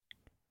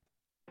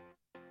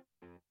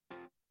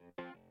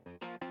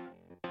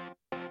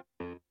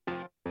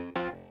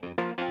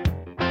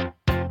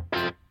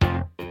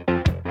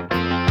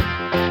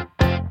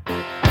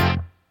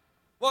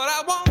what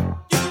I want.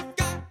 You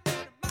got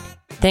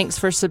Thanks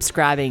for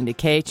subscribing to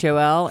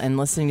KHOL and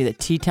listening to the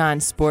Teton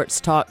Sports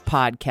Talk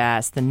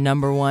podcast, the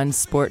 #1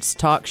 sports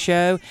talk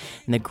show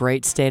in the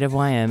great state of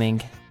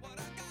Wyoming.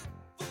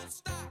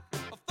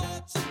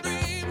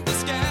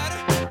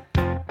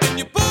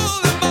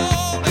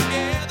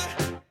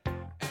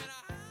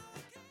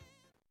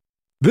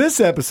 This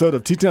episode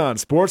of Teton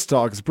Sports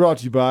Talk is brought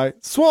to you by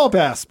Swamp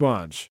Ass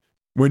Sponge.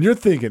 When you're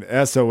thinking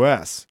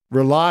SOS,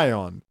 rely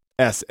on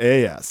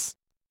SAS.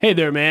 Hey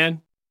there,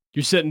 man.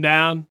 You're sitting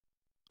down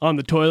on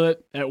the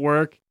toilet at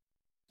work,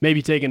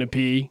 maybe taking a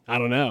pee. I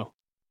don't know.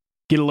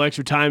 Get a little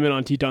extra time in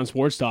on Teton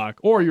Sports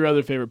Talk or your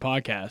other favorite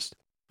podcast.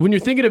 When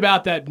you're thinking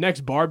about that next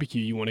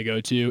barbecue you want to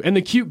go to and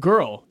the cute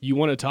girl you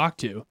want to talk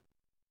to,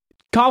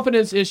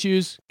 confidence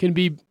issues can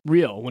be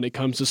real when it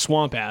comes to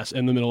swamp ass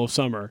in the middle of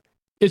summer.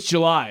 It's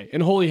July,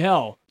 and holy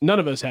hell, none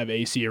of us have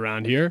AC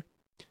around here.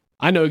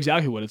 I know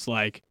exactly what it's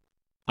like.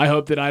 I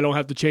hope that I don't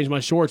have to change my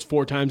shorts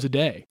 4 times a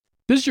day.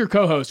 This is your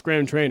co-host,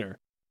 Graham Trainer.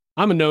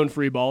 I'm a known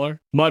free baller,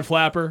 mud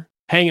flapper,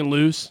 hanging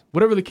loose,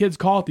 whatever the kids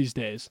call it these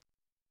days.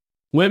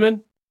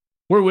 Women,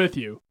 we're with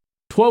you.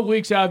 12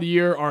 weeks out of the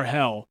year are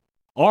hell.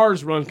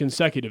 Ours run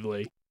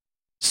consecutively.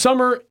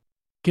 Summer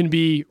can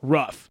be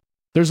rough.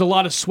 There's a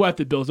lot of sweat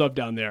that builds up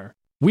down there.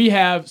 We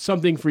have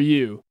something for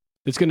you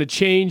that's going to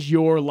change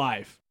your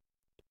life.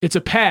 It's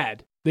a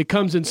pad that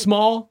comes in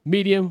small,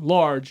 medium,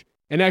 large,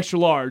 and extra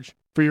large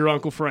for your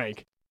Uncle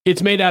Frank.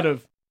 It's made out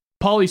of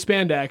poly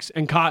spandex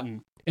and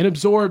cotton and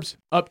absorbs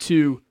up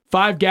to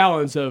 5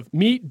 gallons of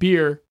meat,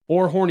 beer,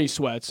 or horny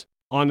sweats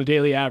on a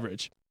daily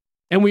average.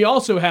 And we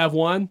also have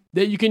one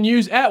that you can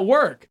use at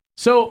work.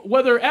 So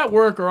whether at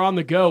work or on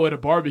the go at a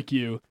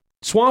barbecue,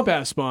 Swamp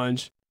Ass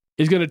Sponge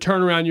is going to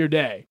turn around your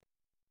day.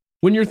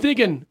 When you're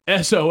thinking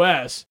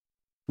SOS,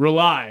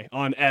 rely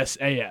on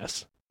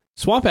SAS.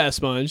 Swamp Ass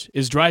Sponge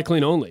is dry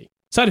clean only.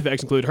 Side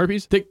effects include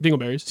herpes, thick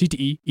dingleberries,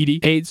 CTE,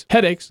 ED, AIDS,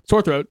 headaches,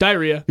 sore throat,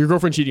 diarrhea, your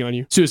girlfriend cheating on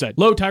you, suicide,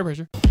 low tire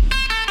pressure.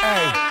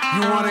 Hey,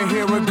 you wanna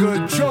hear a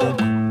good joke?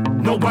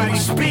 Nobody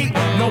speak,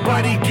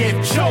 nobody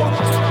get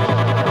choked.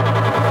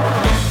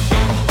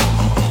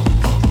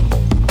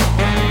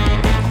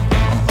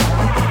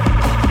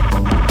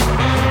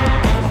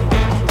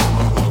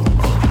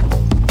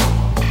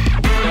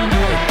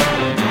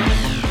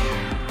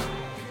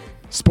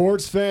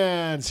 Sports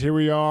fans, here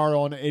we are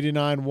on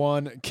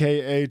 89.1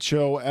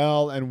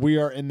 KHOL, and we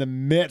are in the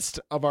midst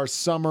of our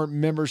summer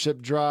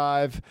membership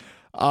drive.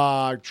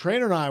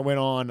 Trainer and I went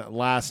on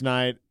last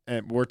night,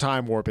 and we're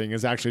time warping.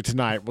 Is actually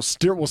tonight. We're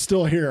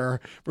still here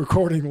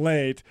recording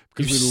late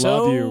because we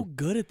love you. So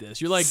good at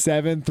this. You're like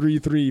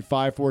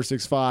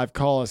 733-5465.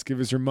 Call us, give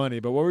us your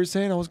money. But what were you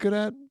saying? I was good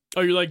at.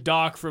 Oh, you're like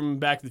Doc from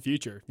Back to the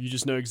Future. You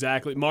just know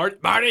exactly. Marty,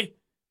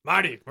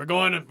 we're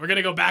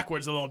gonna go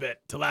backwards a little bit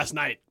to last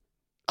night.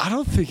 I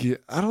don't think he's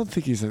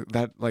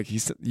that like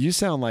you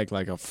sound like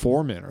a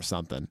foreman or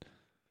something.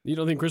 You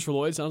don't think Christopher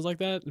Lloyd sounds like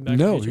that?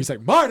 No, he's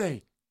like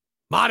Marty.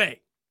 All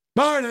right.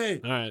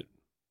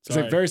 He's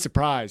like very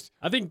surprised.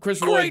 I think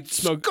Christopher Lloyd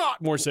smoked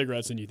more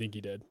cigarettes than you think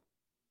he did.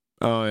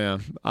 Oh yeah,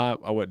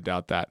 I wouldn't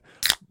doubt that.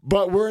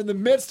 But we're in the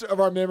midst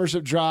of our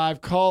membership drive.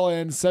 Call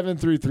in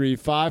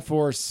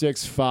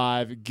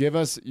 733-5465. Give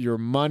us your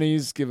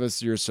monies. Give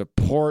us your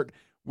support.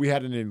 We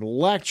had an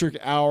electric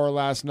hour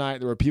last night.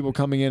 There were people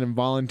coming in and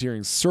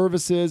volunteering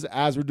services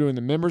as we're doing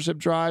the membership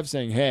drive,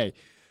 saying, hey,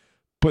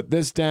 put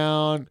this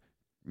down,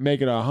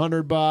 make it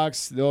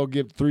 $100. They'll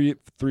give three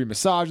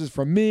massages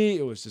from me.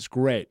 It was just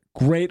great.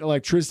 Great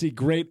electricity,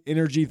 great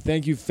energy.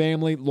 Thank you,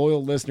 family,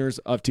 loyal listeners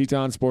of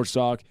Teton Sports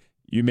Talk.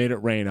 You made it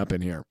rain up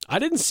in here. I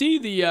didn't see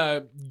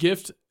the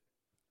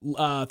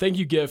thank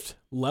you gift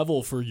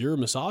level for your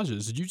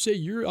massages. Did you say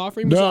you're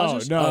offering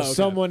massages? No. Oh, okay.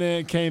 Someone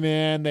came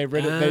in. They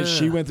read it.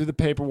 She went through the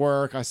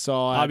paperwork. I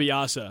saw it.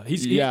 Abiasa.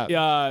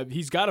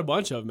 He's got a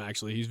bunch of them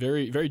actually. He's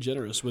very, very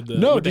generous with the.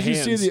 No, with did the you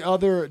hands. see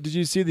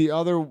the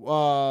other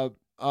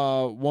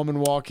woman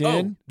walk in?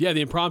 Oh, yeah,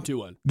 the impromptu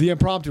one. The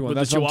impromptu one. With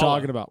That's the what I'm chihuahua.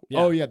 talking about.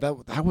 Yeah. Oh yeah,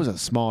 that was a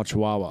small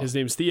chihuahua. His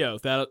name's Theo.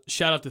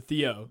 Shout out to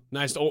Theo.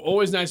 Nice.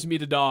 Always nice to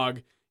meet a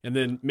dog. And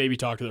then maybe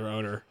talk to their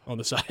owner on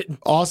the side.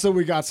 Also,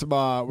 we got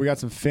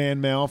some fan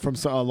mail from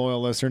a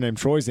loyal listener named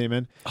Troy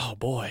Zeman. Oh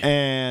boy!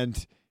 And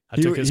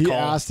took his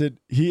call.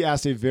 He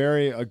asked a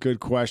very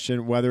good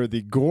question: whether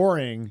the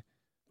goring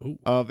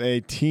of a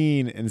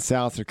teen in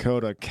South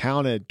Dakota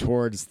counted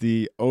towards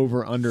the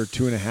over/under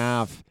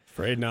 2.5.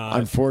 Afraid not.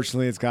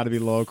 Unfortunately, it's got to be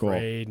local.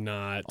 Afraid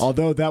not.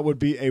 Although that would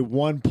be a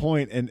 1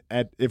 point, and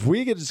if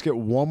we could just get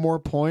one more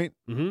point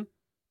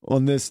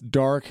on this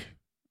dark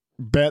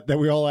bet that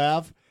we all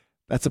have.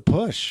 That's a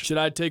push. Should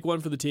I take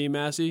one for the team,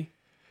 Massey?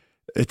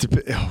 I'm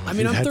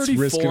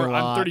 34.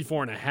 I'm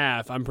 34 and a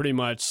half. I'm pretty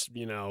much,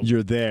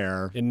 You're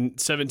there. In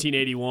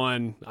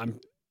 1781,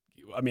 I'm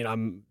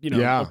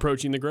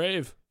approaching the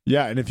grave.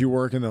 Yeah, and if you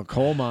work in the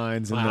coal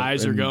mines in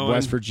eyes are going.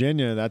 West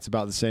Virginia, that's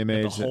about the same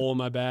age. The hole in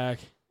my back.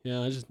 Yeah,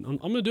 I'm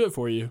going to do it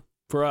for you,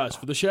 for us,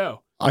 for the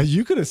show.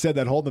 You could have said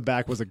that hole in the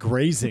back was a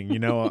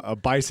grazing, a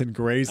bison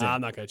grazing. I'm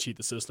not going to cheat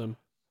the system.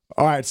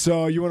 All right,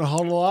 so you want to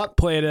huddle up?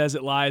 Play it as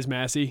it lies,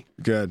 Massey.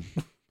 Good.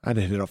 I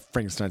didn't hit off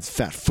Frankenstein's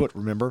fat foot,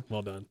 remember?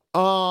 Well done.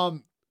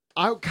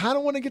 I kind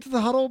of want to get to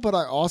the huddle, but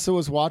I also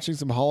was watching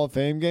some Hall of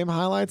Fame game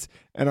highlights,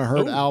 and I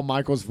heard Al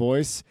Michaels'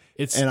 voice,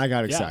 and I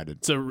got excited.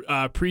 It's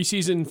a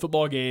preseason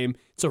football game.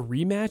 It's a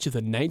rematch of the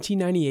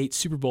 1998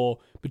 Super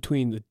Bowl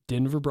between the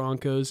Denver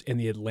Broncos and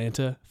the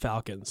Atlanta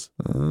Falcons.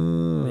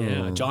 Oh.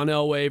 Yeah, John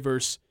Elway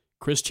versus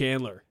Chris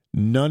Chandler.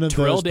 None of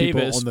Terrell those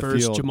people Davis on the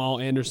versus field. Jamal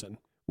Anderson.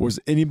 Was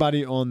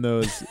anybody on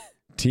those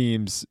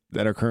teams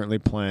that are currently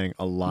playing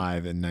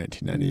alive in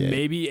 1998?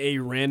 Maybe a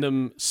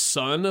random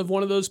son of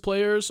one of those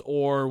players,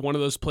 or one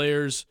of those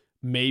players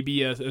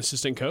maybe an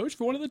assistant coach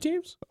for one of the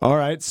teams. All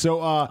right,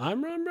 so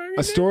I'm remembering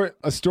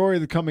a story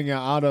that coming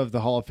out of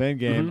the Hall of Fame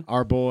game.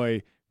 Our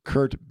boy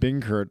Kurt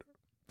Binkert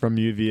from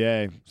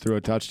UVA threw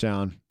a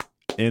touchdown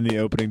in the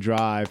opening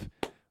drive.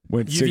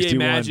 Went UVA 61.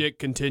 magic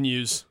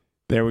continues.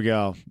 There we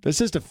go. It's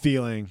just a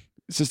feeling.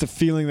 It's just a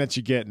feeling that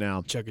you get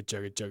now. Chug it,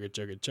 chug it, chug it,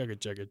 chug it, chug it,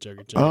 chug it, chug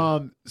it,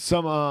 chug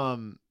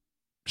it.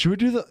 Should we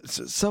do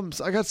some?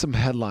 I got some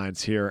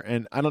headlines here,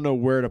 and I don't know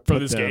where to put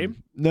this them.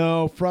 game?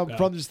 No, from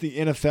just the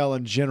NFL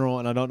in general,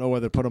 and I don't know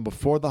whether to put them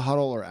before the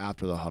huddle or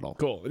after the huddle.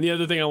 Cool. And the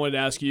other thing I wanted to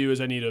ask you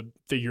is I need a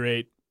figure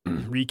eight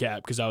recap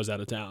because I was out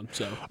of town.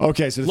 So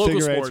Okay, so the Local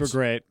figure eights sports. were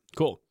great.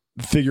 cool.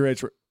 The figure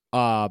eights were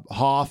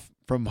Hoff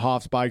from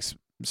Hoff Spikes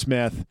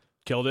Smith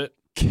Killed it.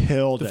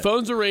 killed The it.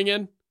 phones are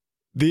ringing.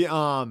 The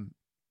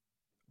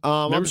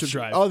Membership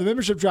drive. Oh, the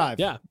membership drive.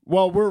 Yeah.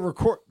 Well, we're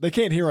They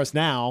can't hear us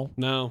now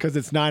No. because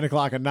it's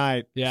 9:00 at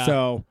night. Yeah.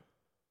 So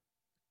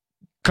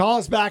call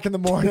us back in the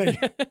morning.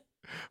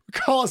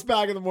 Call us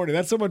back in the morning.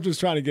 That's someone just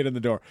trying to get in the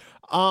door.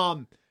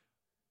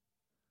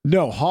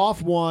 No,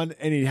 Hoff won,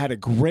 and he had a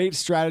great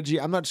strategy.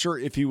 I'm not sure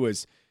if he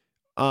was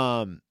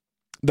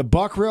the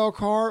Buck Rail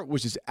car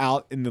was just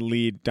out in the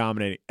lead,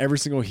 dominating every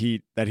single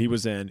heat that he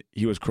was in.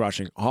 He was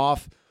crushing.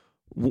 Hoff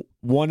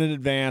won in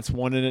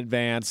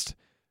advanced.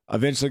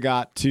 Eventually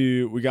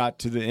we got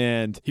to the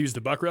end. He was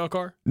the Buck Rail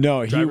car?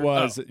 No,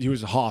 Driver? he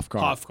was a Hoff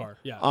car. Hoff car.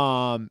 Yeah.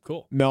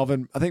 Cool.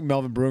 Melvin, I think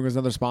Melvin Brewing was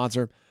another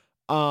sponsor.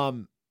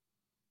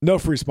 No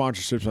free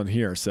sponsorships on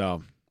here,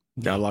 so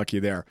got lucky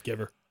there.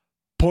 Giver.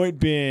 Point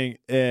being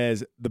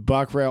is the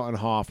Buck Rail and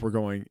Hoff were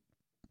going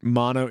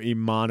mano a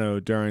mano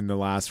during the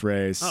last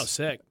race. Oh,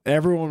 sick.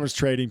 Everyone was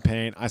trading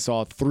paint. I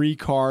saw 3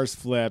 cars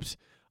flipped.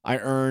 I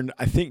earned,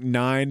 I think,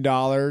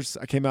 $9.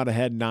 I came out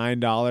ahead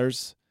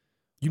 $9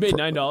 You made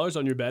 $9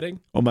 on your betting?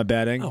 on my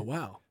betting. Oh,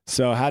 wow.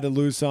 So I had to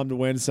lose some to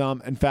win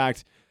some. In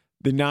fact,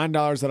 the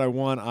 $9 that I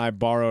won, I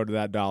borrowed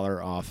that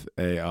dollar off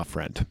a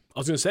friend. I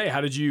was going to say, how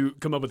did you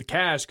come up with the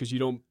cash? Because you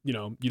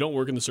don't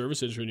work in the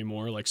service industry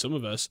anymore like some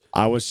of us.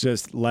 I was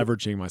just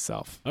leveraging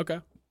myself. Okay,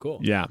 cool.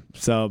 Yeah.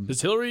 So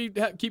Does Hillary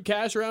keep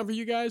cash around for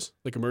you guys?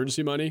 Like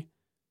emergency money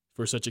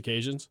for such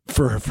occasions?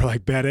 for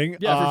like betting,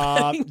 Yeah,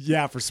 for betting.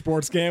 yeah, for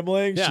sports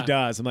gambling, Yeah. she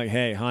does. I'm like,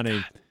 hey,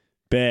 honey,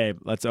 babe,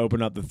 let's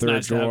open up the third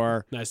Nice to have-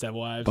 drawer nice to have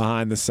wives.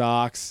 behind the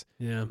socks.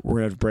 Yeah. We're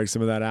gonna have to break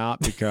some of that out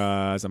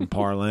because I'm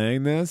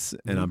parlaying this,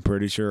 and I'm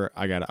pretty sure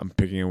I'm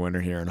picking a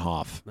winner here in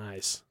Hoff.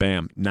 Nice.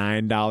 Bam,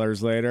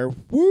 $9 later.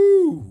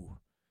 Woo!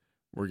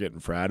 We're getting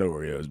fried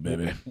Oreos,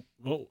 baby.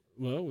 Oh,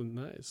 well,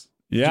 nice.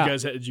 Yeah.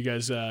 Did you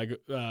guys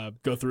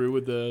go through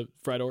with the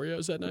fried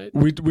Oreos that night?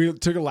 We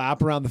took a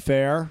lap around the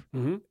fair,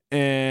 Mm-hmm.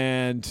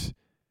 and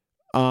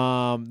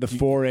the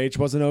 4-H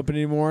wasn't open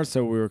anymore,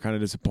 so we were kind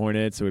of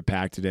disappointed. So we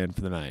packed it in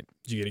for the night.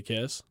 Did you get a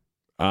kiss?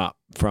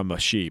 From a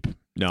sheep.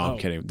 No, I'm Oh.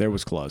 kidding. There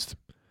was closed.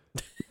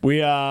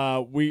 We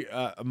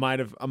might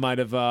have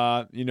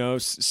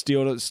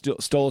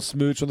stole a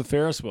smooch on the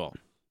Ferris wheel.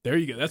 There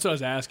you go. That's what I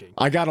was asking.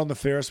 I got on the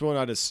Ferris wheel and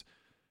I just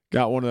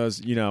got one of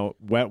those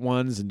wet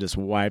ones and just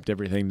wiped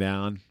everything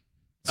down,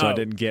 so I Oh.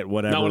 didn't get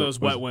whatever. Not one of those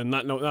was- wet ones.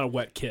 Not a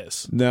wet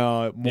kiss.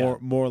 No,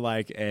 more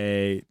like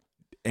a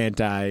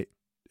anti.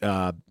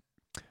 What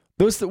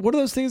are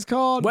those things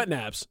called? Wet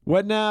naps.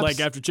 Wet naps. Like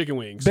after chicken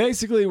wings.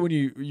 Basically, when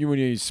you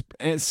use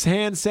hand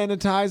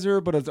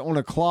sanitizer, but it's on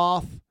a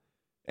cloth,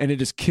 and it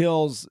just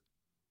kills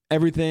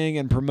everything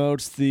and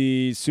promotes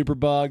the super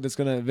bug that's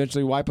going to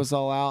eventually wipe us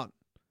all out.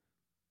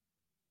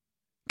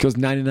 Kills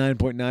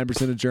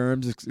 99.9% of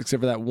germs,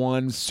 except for that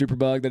one super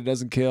bug that it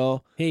doesn't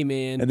kill, Hey,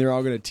 man. and they're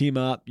all going to team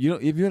up.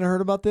 Have you ever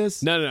heard about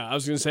this? No. I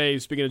was going to say,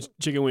 speaking of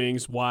chicken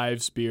wings,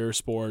 wives, beer,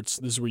 sports,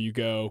 this is where you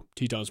go.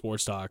 Teton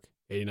Sports Talk,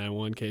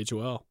 89.1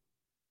 KHOL.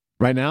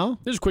 Right now?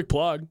 There's a quick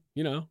plug.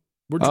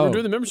 We're Oh.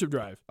 doing the membership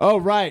drive. Oh,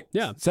 right.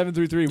 Yeah.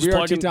 733. Just We are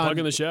plugging Teton.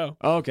 the show.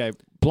 Okay.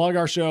 Plug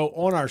our show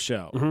on our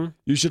show. Mm-hmm.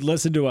 You should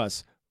listen to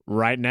us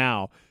right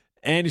now.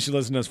 And you should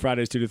listen to us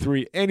Fridays 2 to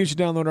 3. And you should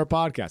download our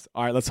podcast.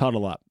 All right, let's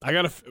huddle up. I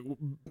got a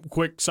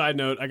quick side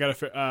note. I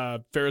got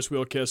a Ferris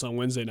wheel kiss on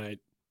Wednesday night.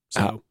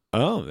 So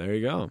Oh, there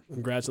you go.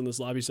 congrats on the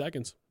sloppy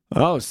seconds.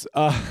 Oh,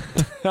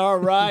 all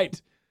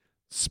right.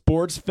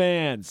 Sports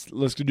fans,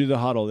 let's go do the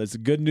huddle. It's the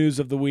good news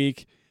of the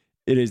week.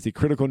 It is the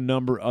critical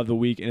number of the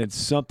week, and it's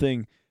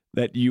something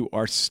that you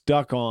are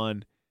stuck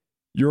on.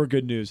 Your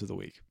good news of the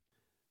week.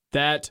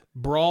 That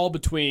brawl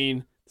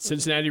between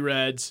Cincinnati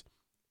Reds,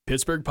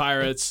 Pittsburgh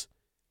Pirates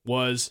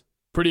was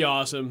Pretty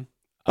awesome.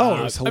 Oh,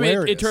 it was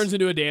hilarious. It turns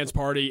into a dance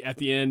party at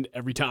the end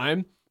every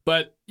time.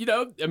 But,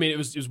 it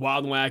was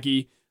wild and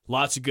wacky.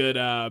 Lots of good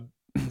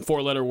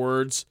 4-letter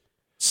words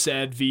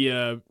said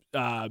via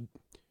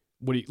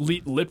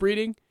lip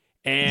reading.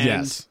 And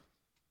yes.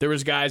 there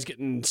was guys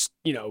getting,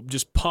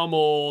 just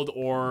pummeled,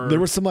 or There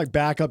were some like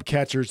backup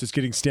catchers just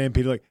getting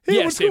stampeded, like,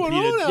 hey, what's going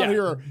on out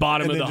here?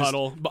 Bottom And of the then just-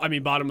 huddle.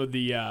 Bottom of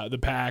the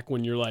pack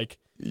when you're like,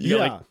 Yeah.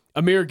 got like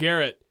Amir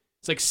Garrett.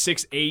 It's like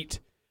 6'8",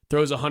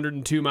 throws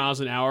 102 miles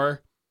an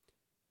hour.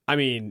 I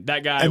mean,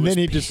 that guy And was then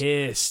he just-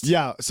 pissed.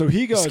 Yeah, so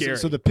he goes. Scary.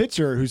 So the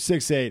pitcher, who's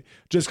 6'8",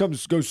 just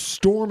goes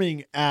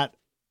storming at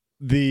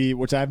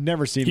which I've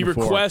never seen He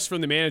before. requests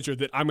from the manager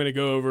that I'm going to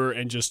go over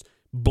and just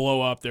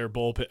blow up their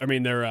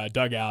their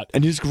dugout.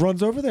 And he just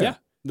runs over there. Yeah,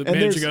 the And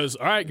manager there's- goes,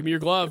 "All right, give me your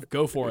glove,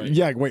 go for it."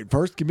 Yeah, wait,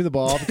 first give me the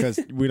ball because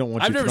we don't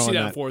want you I've never throwing seen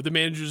that that. before. The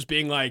manager just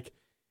being like,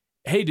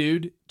 "Hey,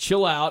 dude,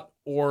 chill out,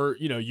 or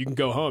you can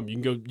go home. You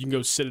can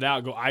go sit it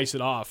out, go ice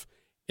it off."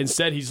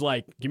 Instead, he's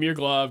like, "Give me your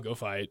glove, go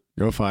fight."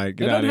 Go fight,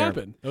 get That out of doesn't here.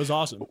 happen. That was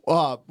awesome.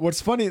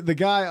 What's funny, the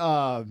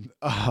guy,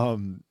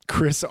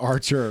 Chris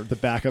Archer, the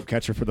backup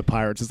catcher for the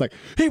Pirates, is like,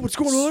 hey, what's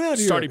going on out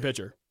here? Starting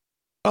pitcher.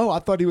 Oh, I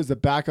thought he was the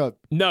backup.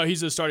 No,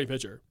 he's a starting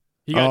pitcher.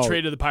 He got Oh.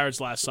 traded to the Pirates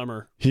last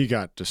summer. He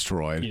got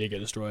destroyed. He did get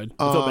destroyed.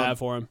 I feel Um, bad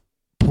for him.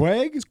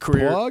 Puig?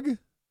 career. Plug?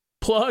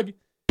 Plug.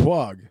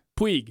 Puig.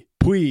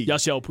 Puig. Puig.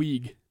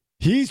 Puig.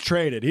 He's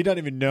traded. He doesn't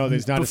even know that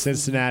he's not a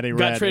Cincinnati Got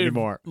Red traded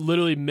anymore.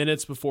 literally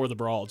minutes before the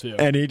brawl, too.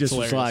 And he just It's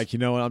was hilarious. like, you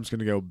know what? I'm just going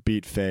to go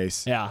beat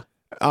face. Yeah.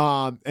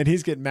 And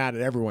he's getting mad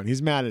at everyone.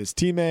 He's mad at his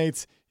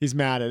teammates. He's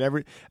mad at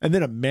and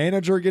then a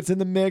manager gets in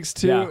the mix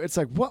too. Yeah. It's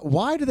like, what?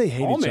 Why do they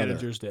hate All each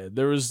managers did.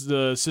 There was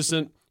the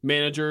assistant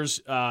managers,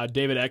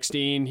 David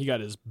Eckstein. He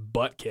got his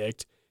butt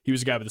kicked. He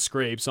was the guy with the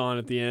scrapes on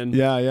at the end.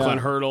 Yeah, yeah.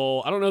 Clint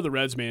Hurdle. I don't know who the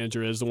Reds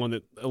manager is, the one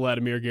that let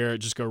Amir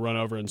Garrett just go run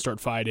over and start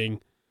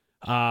fighting.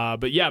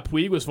 But yeah,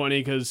 Puig was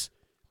funny because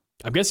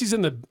I guess he's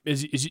in the.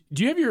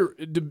 Do you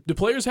have do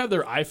players have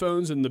their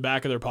iPhones in the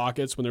back of their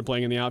pockets when they're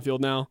playing in the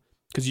outfield now?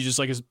 Because you just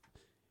like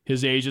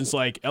his agent's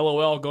like,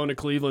 LOL, going to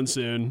Cleveland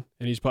soon,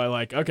 and he's probably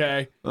like,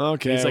 okay.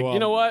 Okay. And he's like, well, you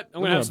know what?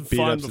 I'm gonna have some beat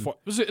fun up some- before.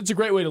 It's a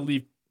great way to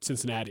leave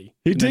Cincinnati.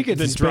 He and did then, get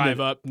then suspended. drive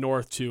up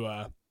north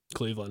to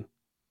Cleveland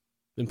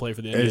and play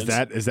for the Indians.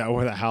 Is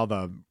that how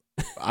the?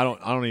 I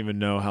don't even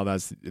know how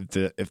that's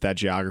if that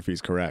geography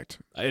is correct.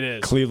 It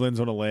is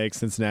Cleveland's on a lake.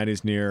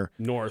 Cincinnati's near.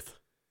 north.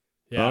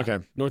 Yeah. Okay.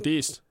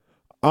 Northeast.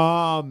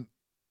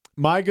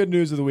 My good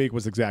news of the week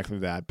was exactly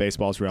that.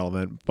 Baseball's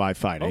relevant by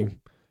fighting.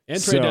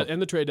 And So-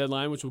 and the trade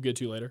deadline, which we'll get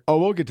to later. Oh,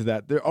 we'll get to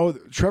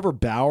that. Trevor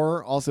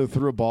Bauer also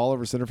threw a ball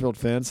over center field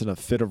fence in a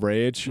fit of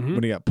rage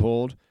when he got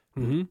pulled.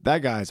 Mm-hmm. That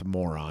guy's a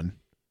moron.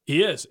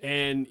 He is,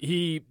 and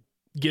he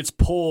gets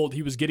pulled.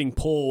 He was getting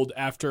pulled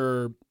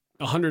after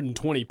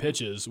 120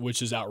 pitches,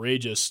 which is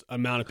outrageous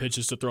amount of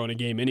pitches to throw in a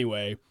game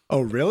anyway.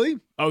 Oh, really?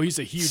 Oh, he's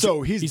a huge.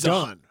 So he's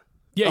done.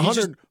 Yeah, he's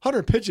 100, just,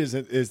 100 pitches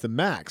is the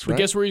max, but right?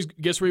 guess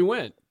where he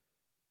went?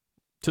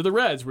 To the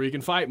Reds, where he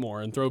can fight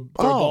more and throw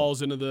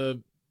balls into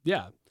the.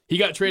 Yeah, he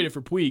got traded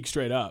for Puig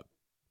straight up.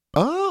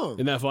 Oh,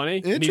 Isn't that funny?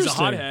 And he's a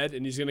Interesting. hothead,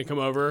 and he's going to come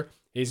over. And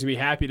he's going to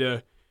be happy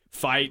to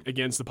fight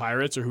against the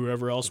Pirates or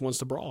whoever else wants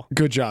to brawl.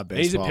 good job, And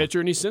he's a baseball. pitcher,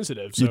 and he's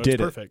sensitive, so You did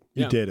it's perfect.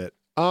 You Yeah. did it.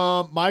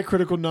 My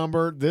critical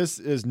number. This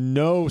is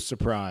no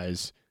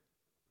surprise.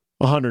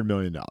 $100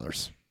 million.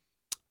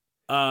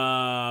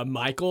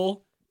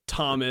 Michael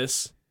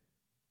Thomas,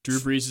 Drew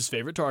Brees'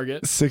 favorite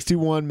target.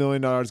 $61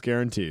 million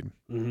guaranteed.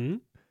 Mm-hmm.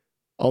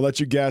 I'll let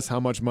you guess how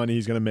much money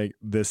he's going to make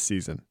this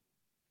season.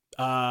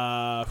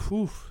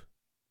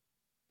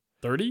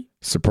 30?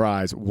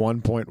 Surprise,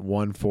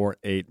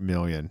 $1.148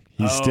 million.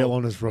 He's Oh. still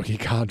on his rookie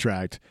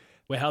contract.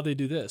 Wait, how'd they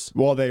do this?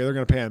 Well, they're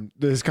going to pay him.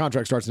 His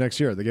contract starts next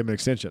year. They give him an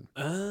extension.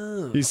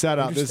 Oh, He sat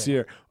out this interesting.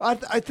 year. I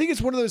think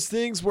it's one of those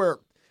things where,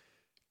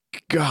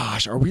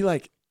 gosh, are we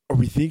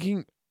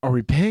paying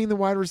the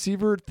wide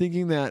receiver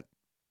thinking that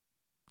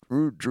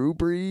Drew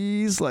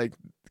Brees, like,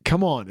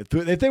 come on. If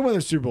they win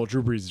the Super Bowl,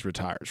 Drew Brees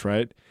retires,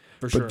 right?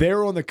 For sure. But they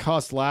were on the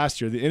cusp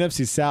last year. The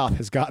NFC South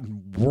has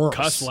gotten worse.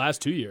 Cusp the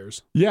last 2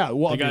 years. Yeah,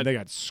 well, They they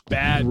got got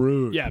Bad,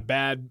 screwed. yeah,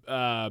 bad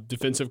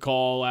defensive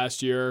call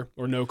last year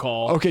or no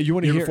call. Okay, you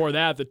want to Year hear? before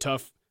that, the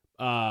tough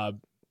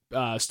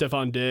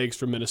Stephon Diggs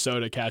from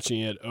Minnesota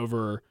catching it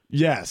over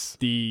Yes.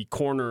 the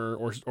corner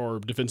or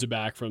defensive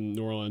back from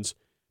New Orleans.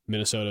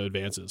 Minnesota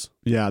advances.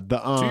 Yeah. The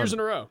 2 years in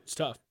a row. It's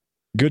tough.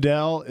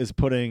 Goodell is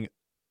putting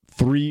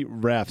 3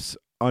 refs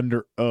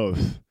under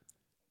oath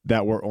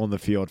that were on the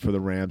field for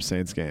the Rams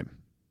Saints game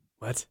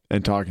What?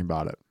 and talking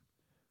about it.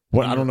 I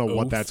Under don't know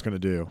what oath? that's going to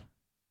do.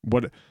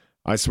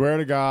 I swear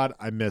to God,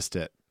 I missed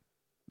it.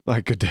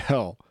 Like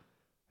Goodell.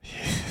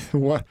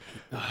 What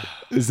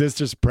is this?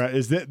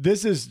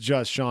 This is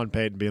just Sean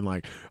Payton being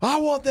like, I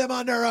want them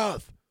under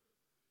oath.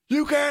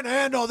 You can't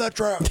handle the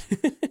truth.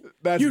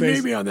 That's You need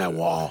basi- me on that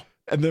wall.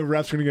 And the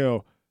ref's going to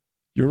go,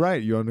 you're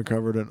right. You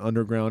uncovered an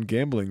underground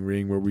gambling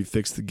ring where we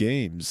fixed the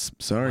games.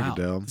 Sorry, Wow.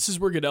 Goodell. This is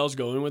where Goodell's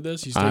going with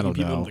this. He's I taking don't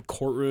people know. into the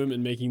courtroom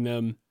and making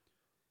them.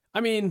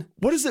 I mean,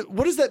 What is it?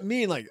 What does that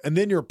mean? Like, and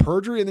then you're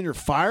perjury, and then you're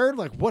fired.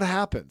 Like, what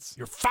happens?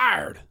 you're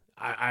fired.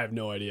 I have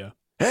no idea.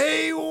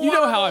 Hey, You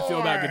know how I feel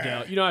about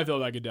Goodell. You know how I feel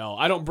about Goodell.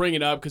 I don't bring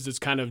it up because it's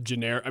kind of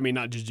generic. I mean,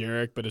 not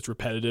generic, but it's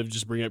repetitive.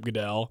 Just bring up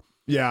Goodell.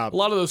 Yeah, A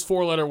lot of those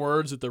 4-letter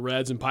words that the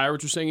Reds and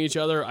Pirates are saying to each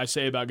other, I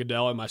say about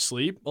Goodell in my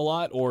sleep a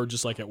lot, or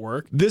just like at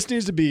work. this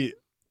needs to be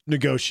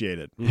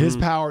negotiated. His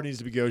power needs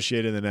to be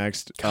negotiated in the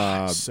next.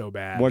 God, so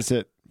bad. What's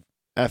it?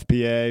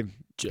 FBA,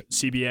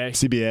 CBA,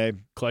 CBA.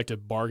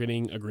 collective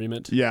bargaining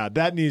agreement. Yeah,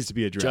 that needs to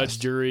be addressed. Judge,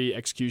 jury,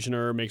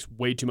 executioner makes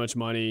way too much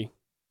money.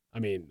 I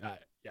mean,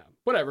 yeah,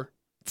 whatever.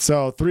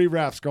 So 3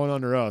 refs going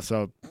under oath.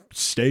 So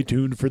stay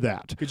tuned for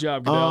that. Good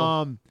job,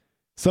 Goodell.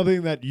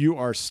 Something that you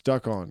are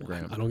stuck on,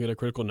 Graham. I don't get a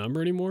critical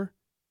number anymore.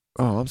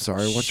 Oh, I'm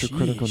sorry. What's your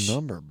critical Sheesh.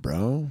 number,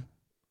 bro?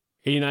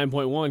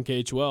 89.1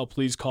 KHOL.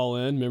 Please call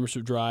in.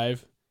 Membership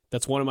drive.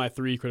 That's one of my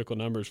 3 critical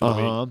numbers for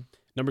the week.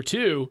 Number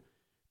 2,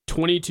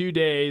 22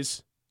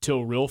 days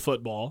till real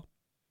football,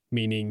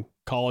 meaning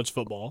college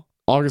football.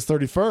 August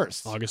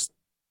 31st. August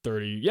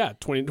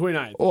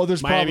 29th. Well,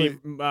 there's Miami,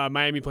 probably.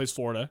 Miami plays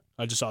Florida.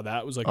 I just saw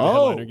that. It was like the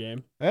Oh. headliner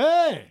game.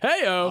 Hey.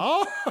 Hey-o.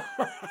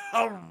 Oh,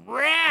 all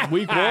right.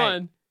 Week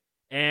 1.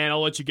 And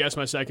I'll let you guess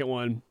my second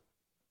one.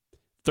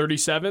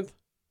 37th.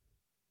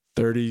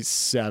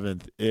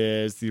 37th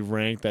is the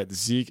rank that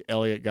Zeke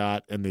Elliott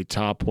got in the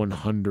top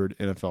 100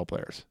 NFL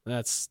players.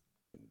 That's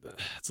a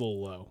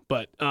little low.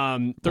 But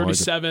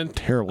 37th.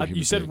 Terrible.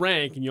 You said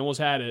rank, and you almost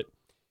had it.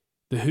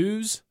 The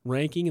Who's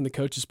ranking in the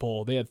coaches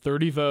poll, they had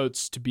 30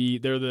 votes to be,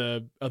 they're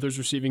the others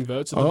receiving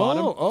votes at the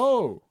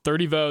bottom.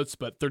 30 votes,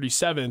 but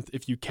 37th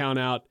if you count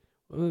out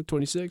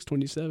 26,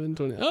 27,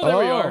 20. Oh, there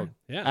we are.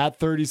 Yeah. At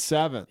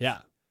 37th. Yeah.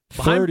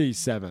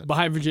 37th.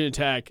 Behind Virginia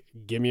Tech,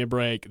 give me a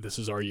break. This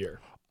is our year.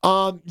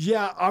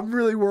 Yeah, I'm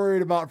really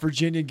worried about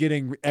Virginia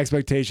getting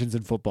expectations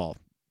in football.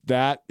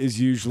 That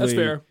is usually That's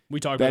fair. We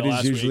talked about that it is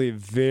last usually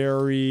week.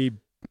 very.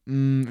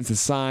 It's a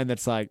sign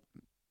that's like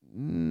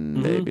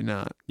maybe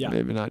not. Yeah.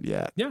 Maybe not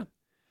yet. Yeah.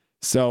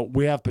 So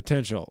we have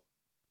potential.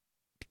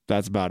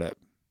 That's about it.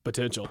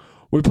 Potential.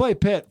 We play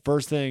Pitt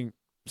first thing,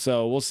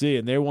 so we'll see.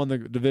 And they won the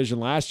division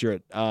last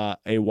year at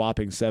a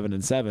whopping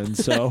 7-7.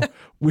 So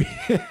we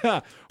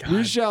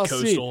shall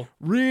Coastal. see.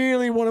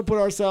 Really want to put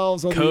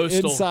ourselves on the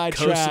inside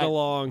Coasting track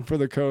along. for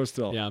the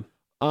Coastal. Yeah.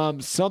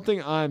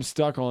 Something I'm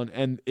stuck on,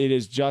 and it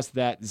is just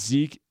that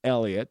Zeke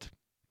Elliott.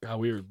 God,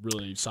 we were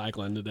really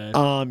cycling today.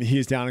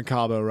 He's down in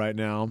Cabo right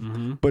now.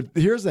 Mm-hmm. But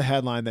here's the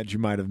headline that you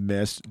might have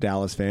missed,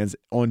 Dallas fans.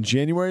 On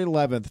January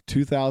 11th,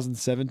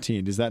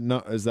 2017, is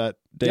that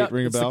date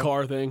ring a it's bell? the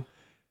car thing.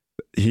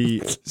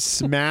 He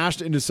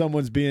smashed into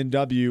someone's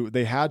BMW.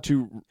 They had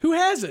to. Who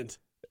hasn't?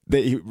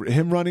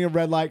 Him running a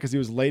red light because he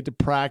was late to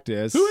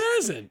practice. Who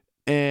hasn't?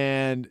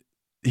 And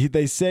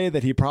they say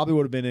that he probably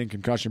would have been in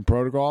concussion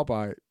protocol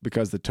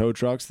because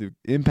the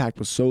impact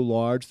was so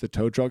large, the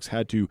tow trucks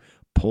had to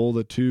pull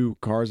the 2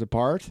 cars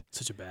apart.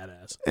 Such a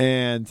badass.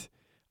 And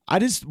I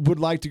just would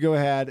like to go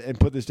ahead and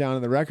put this down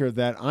on the record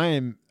that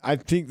I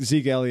think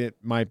Zeke Elliott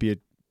might be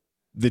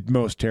the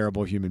most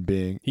terrible human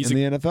being in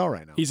the NFL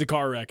right now. He's a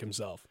car wreck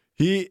himself.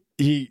 He's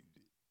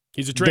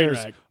a train there's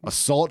wreck.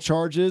 Assault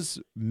charges,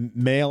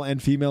 male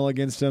and female,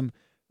 against him.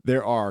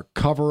 There are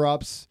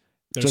cover-ups.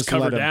 There's just to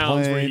let cover him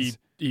downs where planes.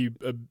 he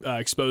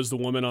exposed the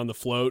woman on the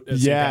float at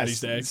St.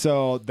 Patty's Day.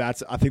 So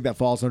I think that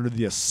falls under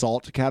the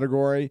assault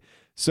category.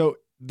 So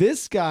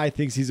this guy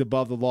thinks he's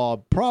above the law,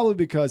 probably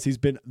because he's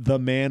been the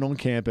man on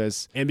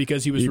campus. And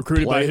because he was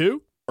recruited by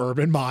who?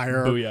 Urban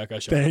Meyer.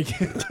 Booyaka. Thank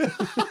you.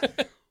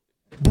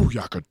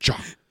 Booyaka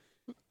John.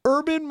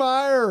 Urban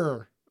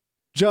Meyer.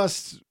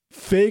 Just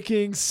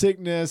faking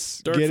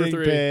sickness, Dirt for getting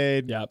 3.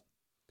 paid. Yep.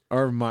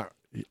 Urban Meyer.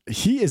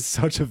 He is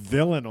such a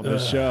villain on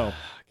this show.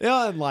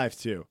 Yeah, in life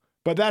too.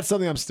 But that's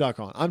something I'm stuck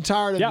on. I'm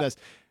tired of this.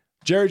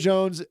 Jerry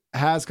Jones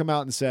has come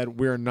out and said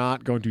we're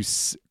not going to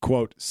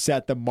quote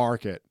set the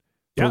market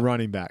for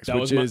running backs,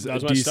 which is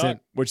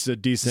a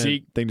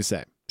decent thing to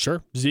say.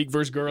 Sure. Zeke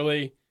versus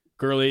Gurley.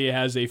 Gurley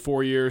has a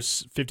 4-year,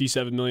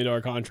 $57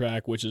 million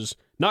contract, which is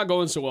not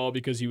going so well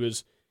because he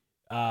was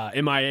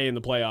MIA in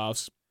the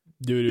playoffs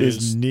due to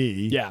his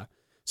knee. Yeah.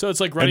 So it's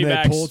like running and they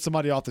backs. pulled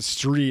somebody off the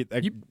street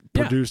that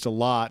produced a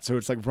lot. So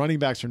it's like running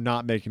backs are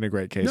not making a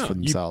great case for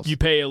themselves. You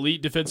pay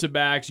elite defensive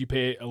backs, you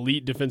pay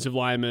elite defensive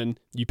linemen,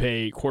 you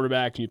pay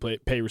quarterbacks, and you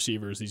pay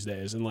receivers these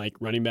days. And like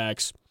running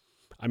backs,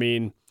 I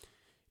mean,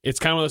 it's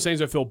kind of one of those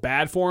things I feel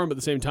bad for him, but at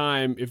the same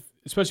time,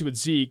 especially with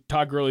Zeke,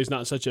 Todd Gurley's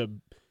not such a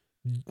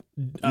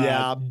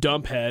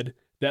dump head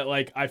that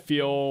like I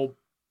feel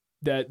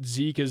that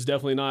Zeke is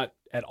definitely not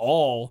at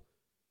all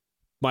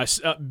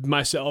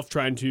myself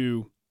trying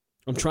to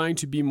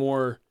be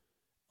more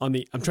on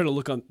the I'm trying to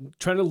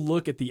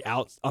look at the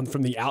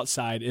from the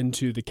outside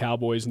into the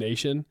Cowboys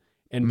nation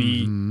and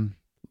be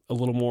a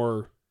little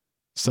more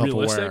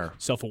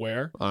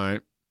self-aware. All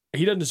right.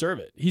 He doesn't deserve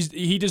it.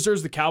 He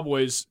deserves the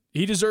Cowboys.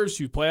 He deserves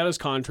to play out his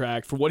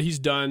contract for what he's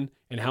done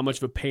and how much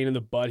of a pain in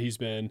the butt he's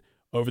been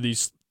over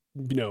these,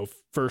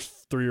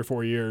 first 3 or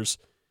 4 years.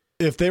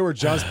 If they were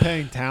just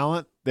paying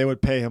talent, they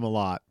would pay him a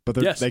lot,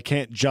 but Yes. they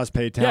can't just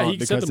pay he talent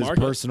can set because the his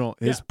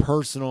market.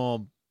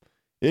 personal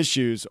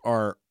issues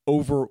are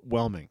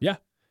overwhelming. Yeah.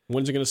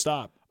 When's it going to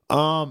stop?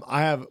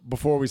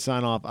 Before we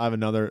sign off, I have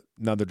another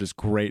just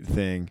great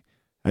thing.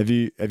 Have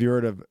you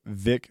heard of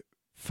Vic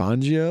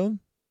Fangio?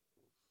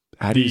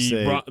 How do you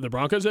say The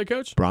Broncos head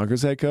coach?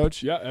 Broncos head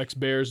coach? Yeah,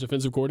 ex-Bears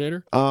defensive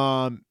coordinator.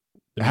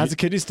 Has a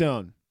kidney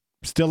stone.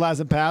 Still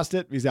hasn't passed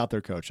it. He's out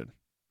there coaching.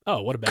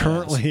 Oh, what a badass.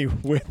 Currently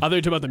with I thought you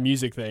were talking about the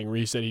music thing where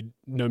he said he'd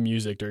no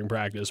music during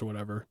practice or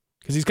whatever.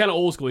 Because he's kind of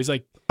old school. He's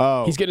like,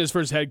 he's getting his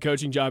first head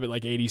coaching job at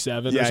like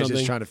 87 or he's something.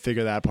 just trying to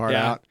figure that part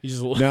out.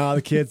 He's just, No,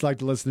 the kids like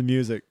to listen to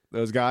music.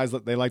 Those guys,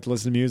 they like to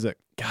listen to music.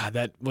 God,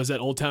 that was that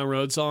Old Town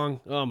Road song.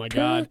 Oh my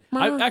God!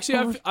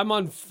 I'm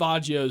on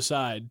Faggio's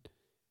side.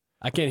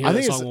 I can't hear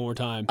that song one more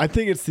time. I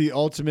think it's the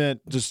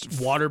ultimate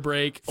just Water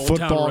Break, Old Town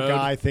football Road.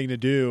 guy thing to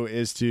do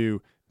is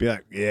to be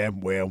like, yeah,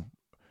 well,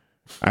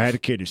 I had a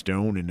kidney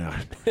stone and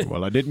I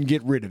didn't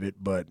get rid of it,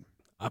 but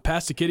I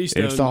passed the kidney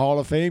stone. it's the Hall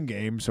of Fame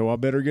game, so I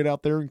better get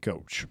out there and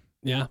coach.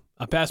 Yeah,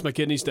 I passed my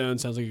kidney stone.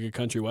 Sounds like a good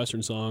country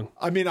western song.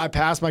 I mean, I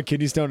passed my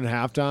kidney stone at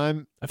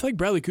halftime. I feel like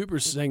Bradley Cooper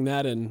sang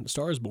that in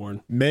Star is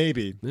Born.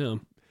 Maybe. Yeah.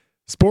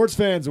 Sports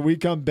fans, when we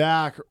come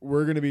back,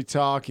 we're going to be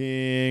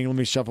talking. Let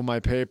me shuffle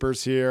my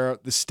papers here.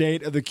 The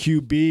state of the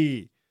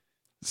QB.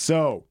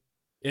 So,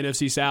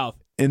 NFC South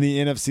in the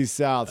NFC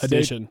South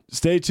edition.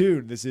 Stay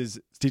tuned. This is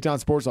Teton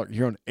Sports Talk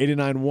here on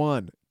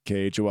 89.1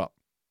 KHOL.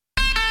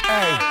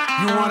 Hey,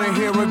 you wanna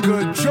hear a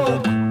good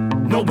joke?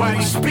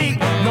 Nobody speak,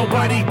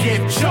 nobody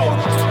get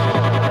choked.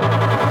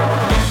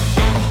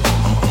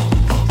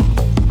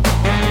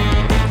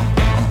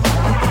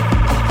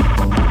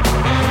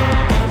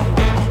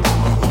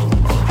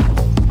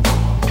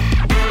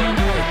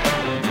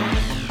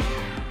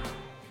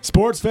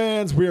 Sports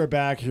fans, we are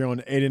back here on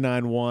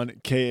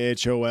 89.1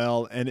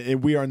 KHOL,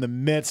 and we are in the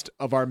midst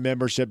of our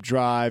membership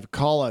drive.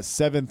 Call us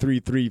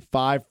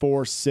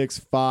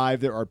 733-5465.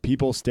 There are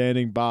people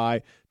standing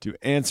by to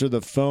answer the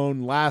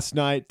phone. Last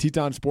night,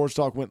 Teton Sports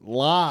Talk went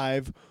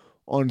live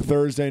on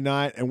Thursday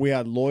night, and we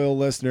had loyal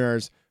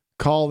listeners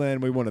call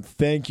in. We want to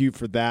thank you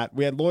for that.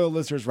 We had loyal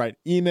listeners write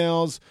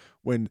emails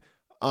when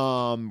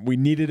we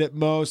needed it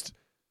most.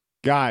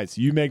 Guys,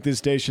 you make this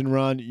station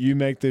run. You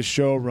make this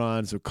show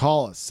run. So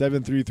call us,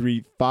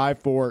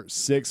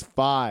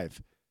 733-5465.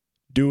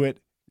 Do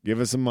it. Give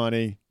us some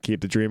money.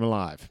 Keep the dream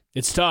alive.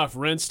 It's tough.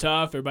 Rent's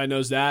tough. Everybody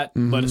knows that.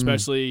 But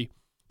especially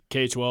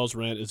KHOL's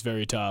rent is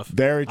very tough.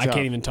 Very tough. I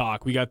can't even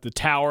talk. We got the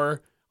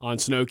tower on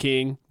Snow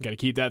King. Got to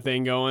keep that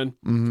thing going.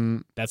 Mm-hmm.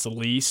 That's a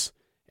lease.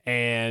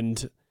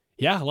 And,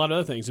 yeah, a lot of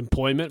other things.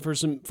 Employment for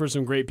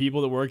some great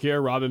people that work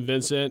here. Robin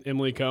Vincent,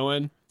 Emily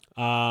Cohen.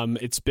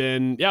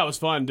 It was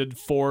fun. Did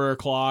 4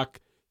 o'clock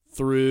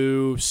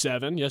through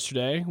 7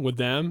 yesterday with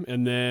them,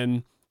 and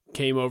then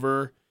came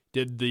over,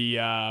 did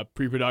the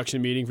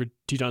pre-production meeting for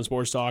Teton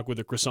Sports Talk with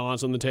the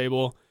croissants on the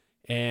table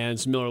and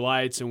some Miller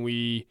Lights, and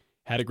we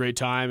had a great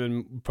time,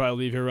 and we'll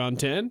probably leave here around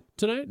 10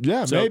 tonight.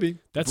 Yeah, So maybe.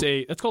 That's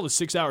called a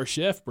 6-hour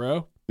shift,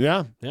 bro.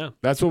 Yeah. Yeah.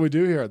 That's what we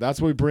do here. That's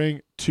what we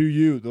bring to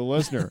you, the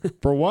listener.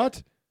 For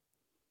what?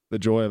 The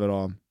joy of it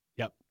all.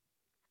 Yep.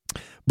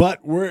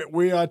 But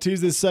we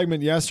teased this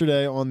segment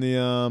yesterday on the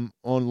on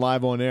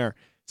Live on Air.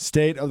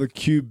 State of the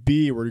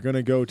QB. We're going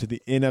to go to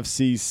the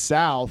NFC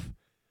South,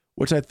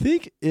 which I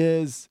think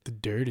is The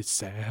dirty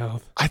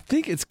South. I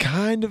think it's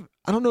kind of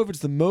I don't know if it's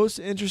the most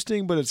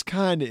interesting, but it's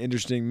kind of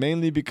interesting,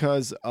 mainly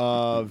because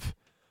of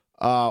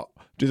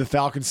do the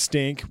Falcons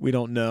stink? We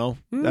don't know.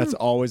 That's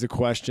always a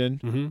question.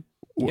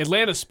 Mm-hmm.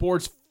 Atlanta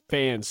sports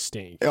fans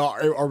stink.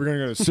 Are we going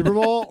to go to the Super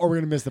Bowl or are we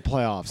going to miss the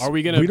playoffs? Are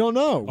we gonna- We don't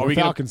know. are We're we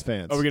gonna- Falcons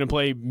fans. Are we going to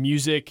play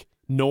music,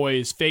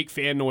 noise, fake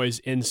fan noise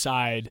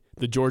inside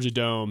the Georgia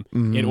Dome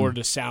in order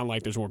to sound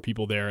like there's more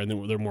people there and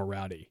then they're more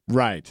rowdy?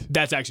 Right.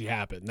 That's actually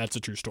happened. That's a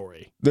true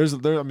story.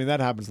 I mean, that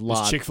happens a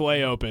lot. Is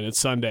Chick-fil-A open? It's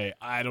Sunday.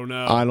 I don't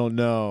know. I don't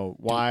know.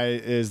 Why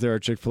is there a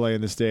Chick-fil-A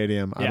in the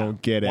stadium? I Yeah.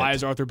 don't get it. Why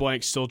is Arthur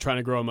Blank still trying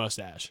to grow a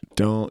mustache?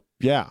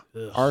 Yeah.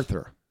 Ugh.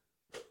 Arthur.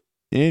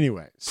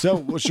 Anyway,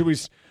 so should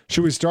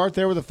we start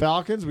there with the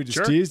Falcons? We just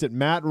Sure. teased it.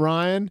 Matt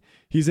Ryan,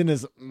 he's in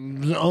his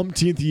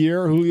umpteenth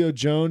year. Julio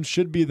Jones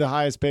should be the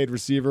highest paid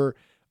receiver,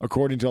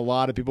 according to a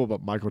lot of people,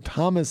 but Michael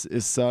Thomas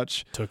is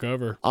such. Took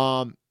over.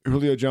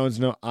 Julio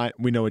Jones,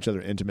 we know each other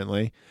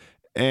intimately,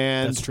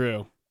 and That's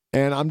true.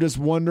 And I'm just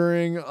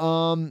wondering,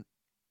 how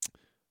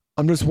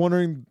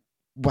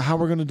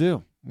we're gonna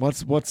do.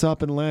 What's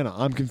up in Atlanta?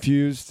 I'm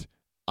confused.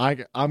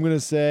 I'm gonna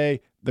say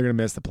they're gonna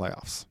miss the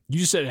playoffs. You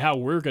just said how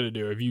we're going to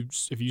do. Have you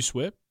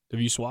swapped? Have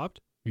you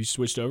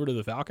switched over to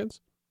the Falcons?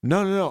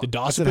 No. Did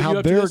I Dawson said put how you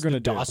up to they're this? gonna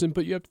Did do. Dawson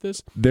put you up to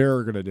this?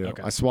 They're gonna do.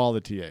 Okay. I swallow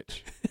the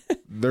th.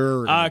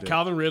 They're gonna do.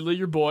 Calvin Ridley,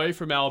 your boy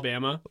from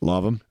Alabama.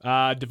 Love them.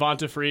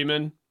 Devonta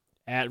Freeman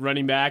at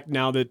running back.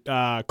 Now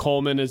that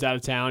Coleman is out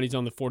of town, he's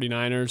on the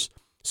 49ers.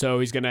 So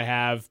he's going to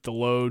have the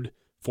load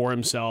for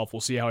himself. We'll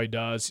see how he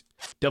does.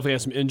 Definitely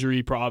has some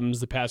injury problems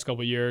the past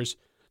couple of years.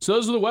 So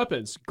those are the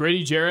weapons.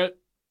 Grady Jarrett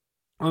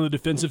on the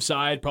defensive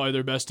side, probably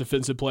their best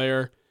defensive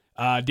player.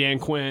 Dan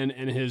Quinn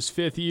in his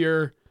 5th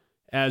year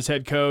as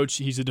head coach.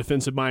 He's a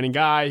defensive-minded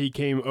guy. He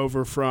came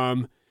over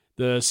from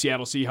the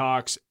Seattle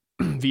Seahawks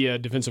via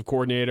defensive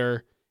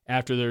coordinator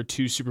after their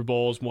 2 Super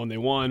Bowls. One they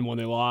won, one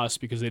they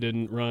lost because they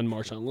didn't run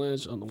Marshawn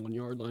Lynch on the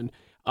 1-yard line.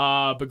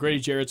 But Grady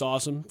Jarrett's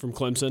awesome from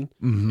Clemson,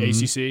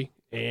 ACC.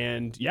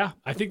 And, yeah,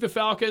 I think the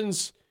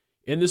Falcons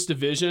in this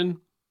division,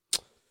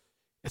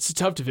 it's a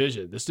tough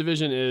division. This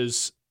division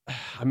is,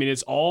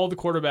 it's all the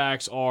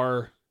quarterbacks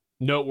are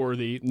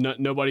noteworthy.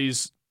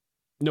 Nobody's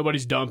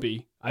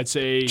dumpy. I'd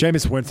say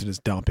Jameis Winston is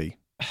dumpy.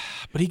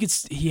 But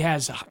he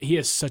has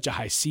such a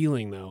high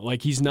ceiling though.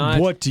 Like he's not.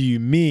 What do you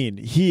mean?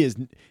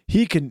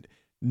 He can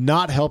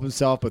not help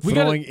himself but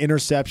throwing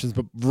interceptions,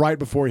 but right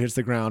before he hits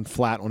the ground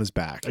flat on his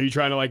back. Are you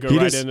trying to like go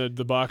into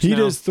the box? He now?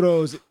 just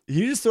throws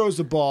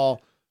the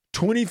ball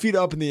 20 feet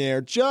up in the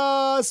air,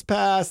 just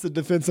past the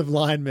defensive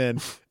lineman.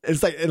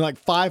 It's like in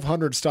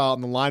 500 style,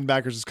 and the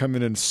linebackers just come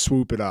in and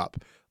swoop it up.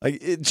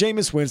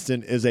 Jameis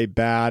Winston is a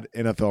bad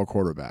NFL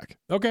quarterback.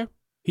 Okay.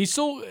 He's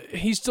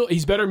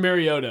better than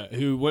Mariota,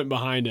 who went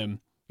behind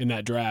him in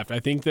that draft. I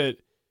think that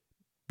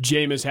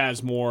Jameis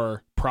has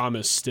more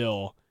promise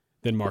still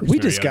than Marcus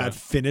Mariota. We just got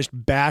finished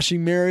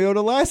bashing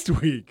Mariota last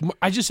week.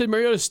 I just said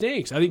Mariota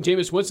stinks. I think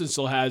Jameis Winston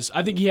still has.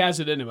 I think he has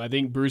it in him. I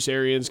think Bruce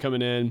Arians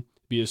coming in,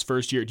 be his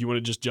first year. Do you want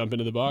to just jump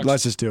into the box?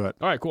 Let's just do it.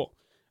 All right, cool.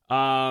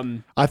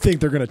 I think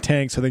they're going to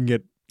tank so they can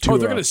get Tua. Oh,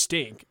 they're going to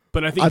stink.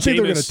 But I think they're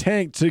going to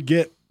tank to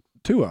get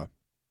Tua.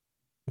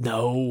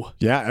 No.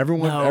 Yeah,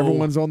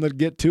 everyone's on the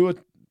get Tua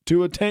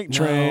tank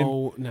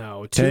train.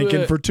 No.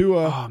 Tanking for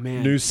Tua. Oh,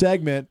 man. New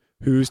segment.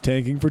 Who's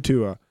tanking for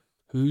Tua?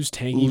 Who's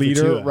tanking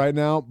Leader for Tua? right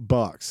now,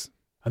 Bucks.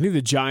 I think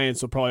the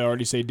Giants will probably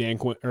already say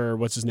Daniel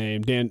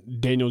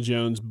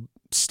Jones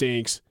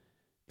stinks.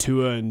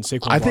 Tua and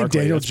Saquon Barkley. I think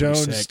Daniel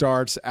Jones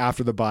starts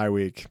after the bye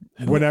week.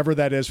 Whenever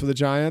that is for the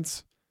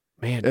Giants.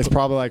 Man, it's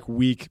probably like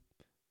week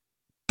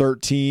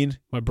 13.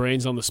 My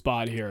brain's on the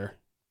spot here.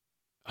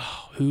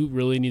 Oh, who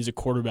really needs a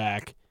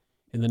quarterback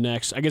in the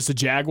next? I guess the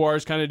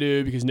Jaguars kind of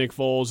do because Nick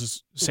Foles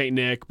is St.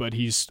 Nick, but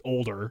he's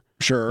older.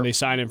 Sure. And they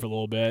signed him for a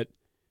little bit.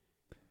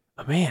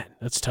 Oh, man,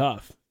 that's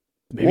tough.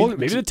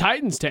 Maybe the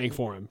Titans tank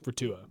for him for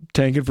Tua.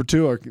 Tanking for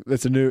Tua.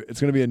 It's going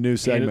to be a new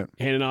segment.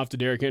 Handing off to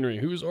Derrick Henry,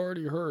 who's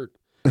already hurt.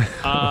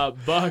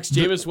 Bucks,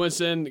 Jameis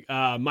Winston,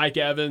 Mike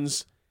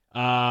Evans.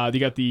 They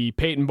got the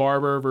Peyton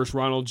Barber versus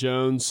Ronald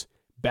Jones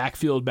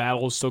backfield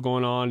battle still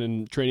going on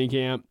in training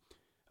camp.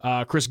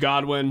 Chris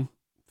Godwin,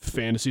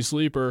 fantasy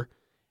sleeper.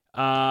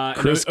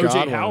 Chris OJ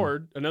Godwin.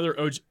 Howard, another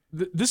OJ.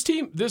 This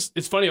team,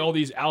 it's funny. All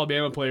these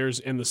Alabama players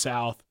in the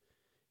South.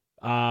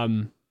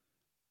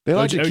 They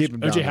like to keep him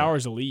down. OJ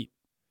Howard's elite.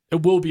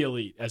 It will be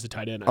elite as a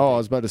tight end. I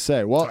was about to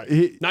say. Well,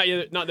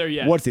 not there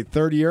yet. What's he,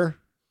 third year?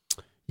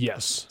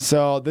 Yes.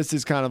 So this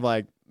is kind of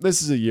like,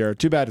 this is a year.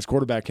 Too bad his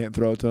quarterback can't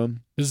throw it to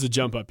him. This is a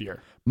jump up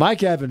year.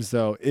 Mike Evans,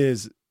 though,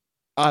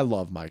 I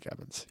love Mike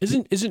Evans.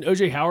 Isn't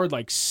OJ Howard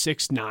like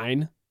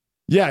 6'9"?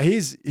 Yeah,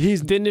 he's.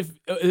 Then if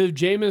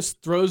Jameis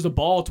throws the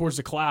ball towards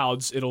the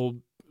clouds,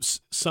 it'll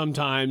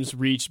sometimes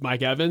reach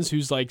Mike Evans,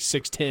 who's like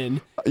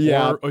 6'10",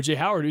 yeah, or OJ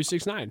Howard, who's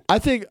 6'9". I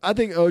think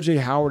OJ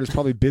Howard is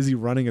probably busy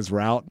running his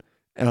route,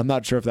 and I'm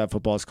not sure if that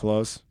football is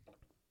close.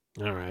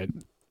 All right.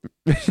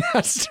 We're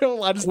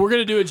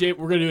gonna do a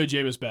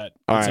Jameis bet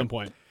at some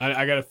point.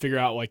 I got to figure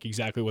out like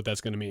exactly what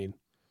that's gonna mean.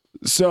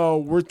 So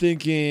we're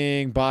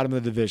thinking bottom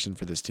of the division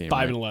for this team.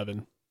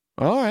 5-11.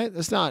 All right,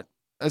 that's not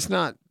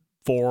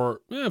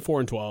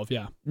 4-12.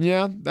 Yeah.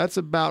 Yeah, that's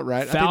about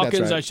right. Falcons. I think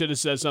that's right. I should have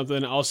said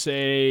something. I'll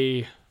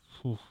say.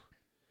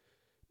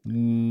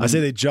 I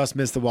say they just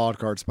missed the wild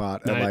card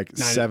spot at like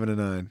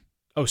 7-9.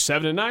 Oh,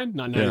 7-9,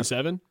 not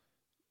 9-7.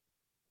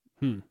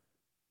 Man,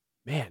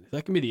 is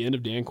that gonna be the end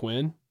of Dan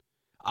Quinn?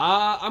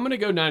 I'm gonna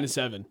go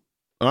 9-7.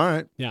 All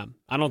right. Yeah,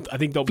 I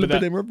think they'll flip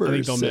that, it in reverse. I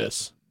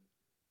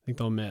think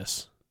they'll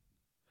miss.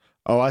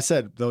 Oh, I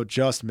said they'll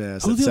just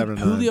miss at 7-9.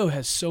 Julio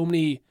has so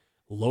many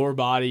lower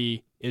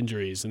body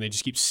injuries, and they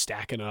just keep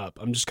stacking up.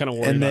 I'm just kind of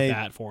worried about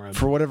that for him.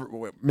 For whatever.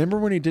 Remember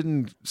when he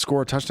didn't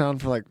score a touchdown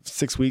for like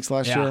 6 weeks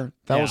last year?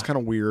 That was kind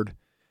of weird.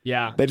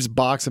 Yeah. They just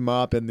box him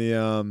up in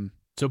the.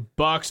 So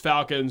Bucks,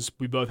 Falcons,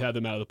 we both had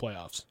them out of the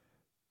playoffs.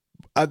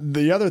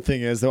 The other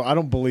thing is, though, I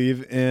don't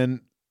believe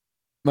in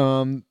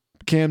Cam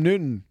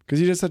Newton because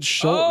he just had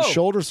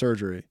shoulder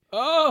surgery.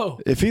 Oh.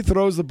 If he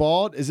throws the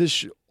ball, is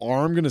his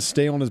arm going to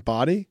stay on his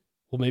body?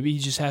 Well, maybe he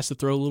just has to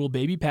throw little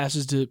baby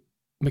passes to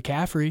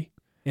McCaffrey,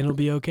 and it'll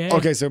be okay.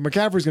 Okay, so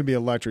McCaffrey's going to be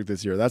electric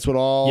this year. That's what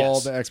all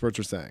the experts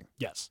are saying.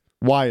 Yes.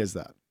 Why is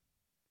that?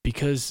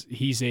 Because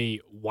he's a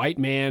white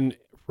man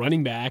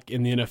running back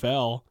in the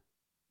NFL.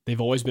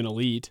 They've always been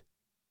elite.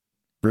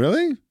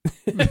 Really?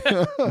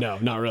 No,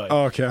 not really.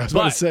 Okay, I was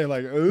about to say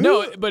like, ooh.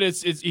 No, but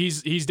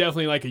he's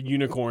definitely like a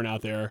unicorn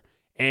out there,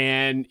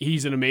 and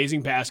he's an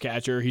amazing pass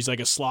catcher. He's like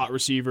a slot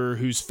receiver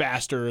who's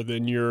faster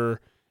than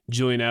your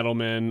Julian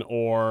Edelman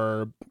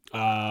or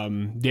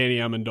Danny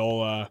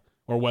Amendola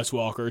or Wes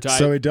Welker type.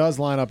 So he does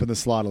line up in the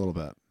slot a little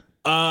bit.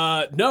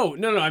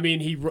 No. I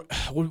mean,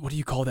 what do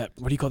you call that?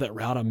 What do you call that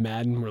route on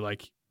Madden where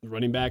like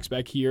running backs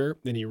back here,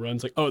 then he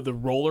runs like the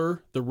wheel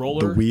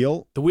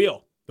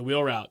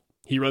route.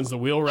 He runs the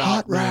wheel route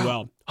Hot really route.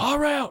 well. Hot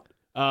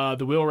route.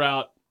 The wheel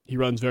route, he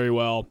runs very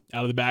well.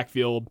 Out of the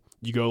backfield,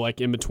 you go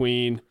like in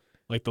between,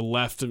 like the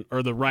left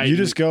or the right. You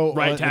just go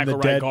right in tackle,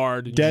 the right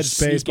guard. and you dead just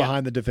space sneak out.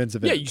 behind the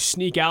defensive Yeah, end. you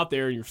sneak out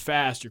there and you're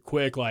fast, you're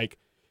quick, like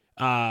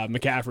Christian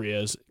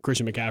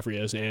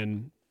McCaffrey is,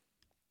 and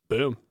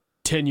boom,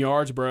 10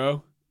 yards,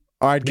 bro.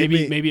 All right,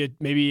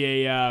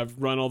 Maybe a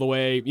run all the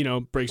way,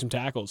 break some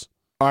tackles.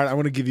 All right, I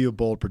want to give you a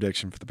bold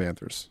prediction for the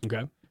Panthers.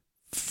 Okay.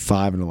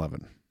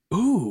 5-11.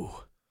 Ooh.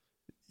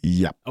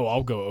 Yep. Oh,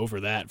 I'll go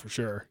over that for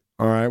sure.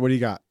 All right, what do you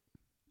got?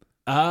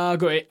 I'll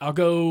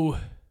go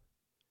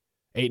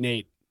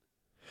 8-8.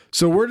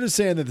 So we're just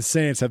saying that the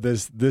Saints have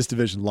this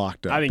division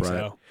locked up. I think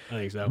right?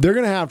 so. They're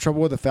going to have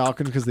trouble with the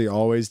Falcons because they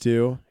always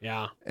do.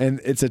 Yeah.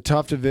 And it's a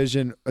tough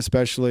division,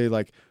 especially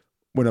like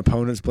when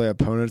opponents play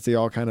opponents. They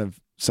all kind of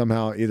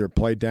somehow either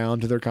play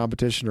down to their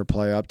competition or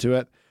play up to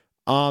it.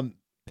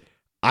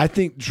 I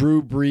think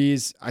Drew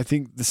Brees, I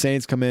think the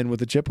Saints come in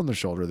with a chip on their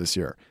shoulder this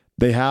year.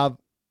 They have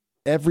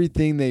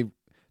everything they've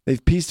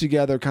pieced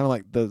together, kind of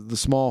like the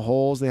small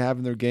holes they have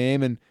in their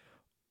game, and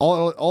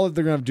all that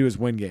they're going to do is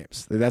win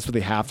games. That's what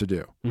they have to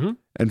do,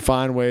 and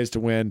find ways to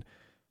win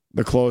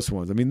the close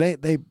ones. I mean,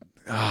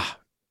 I'm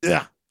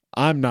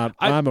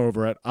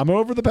over it. I'm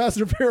over the pass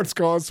interference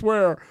call, I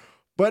swear.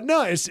 But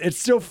no, it's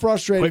still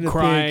frustrating. Quit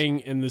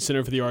crying in the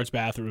Center for the Arts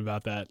bathroom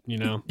about that.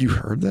 You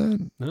heard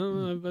that?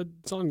 No, but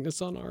it's on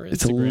our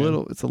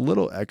Instagram. It's a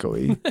little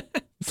echoey.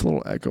 It's a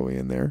little echoey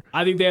in there.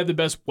 I think they have the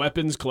best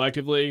weapons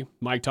collectively.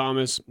 Mike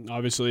Thomas,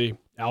 obviously.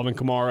 Alvin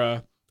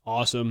Kamara,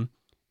 awesome.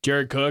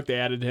 Jared Cook, they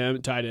added him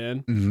at tight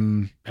end.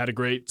 Mm-hmm. Had a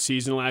great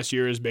season last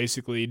year. Is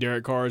basically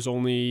Derek Carr's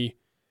only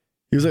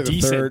He was like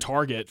decent the third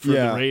target for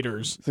the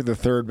Raiders. It's like the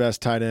third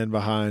best tight end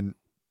behind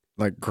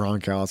like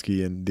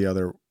Gronkowski and the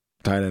other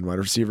tight end wide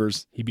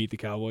receivers. He beat the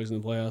Cowboys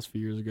in the playoffs a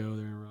few years ago.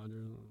 There,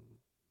 Rodgers.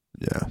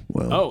 Yeah,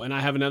 well. Oh, and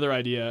I have another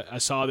idea. I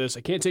saw this.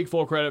 I can't take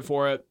full credit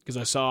for it because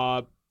I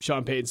saw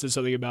Sean Payton said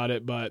something about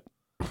it, but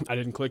I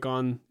didn't click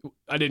on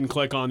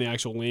the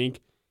actual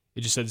link.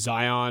 It just said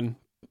Zion,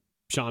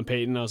 Sean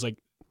Payton. I was like,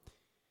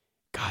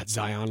 God,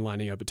 Zion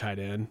lining up a tight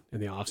end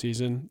in the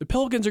offseason. The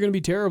Pelicans are going to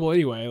be terrible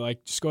anyway.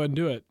 Like, just go ahead and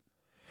do it.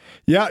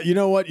 Yeah, you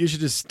know what? You should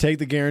just take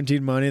the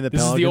guaranteed money the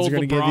This is Pelicans the old are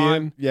going to give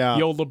LeBron. you. Yeah.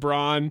 The old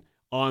LeBron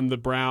on the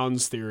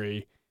Browns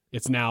theory.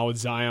 It's now with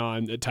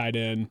Zion at tight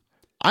end.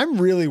 I'm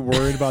really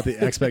worried about the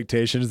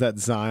expectations that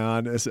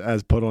Zion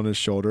has put on his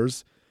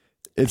shoulders.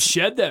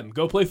 Shed them.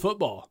 Go play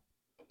football.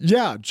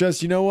 Yeah,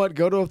 just, you know what?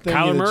 Go to a thing.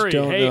 Kyler Murray.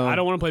 Hey, know. I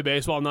don't want to play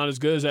baseball. I'm not going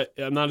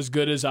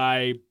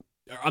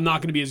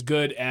to be as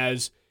good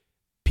as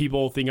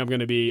people think I'm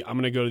going to be. I'm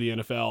going to go to the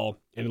NFL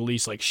and at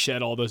least like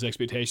shed all those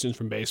expectations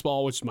from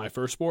baseball, which is my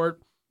first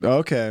sport.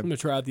 Okay. I'm going to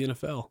try out the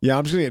NFL. Yeah,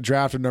 I'm just going to get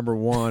drafted number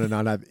 1 and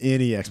not have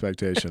any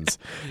expectations.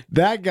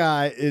 That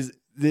guy is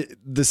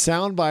the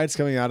sound bites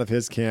coming out of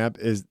his camp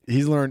is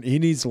he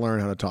needs to learn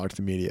how to talk to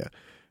the media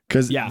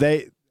because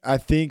I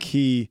think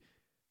he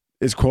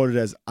is quoted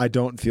as "I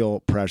don't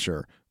feel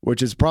pressure,"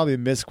 which is probably a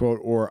misquote,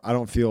 or "I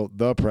don't feel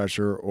the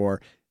pressure,"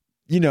 or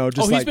he's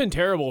been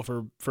terrible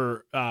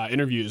for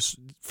interviews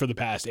for the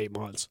past 8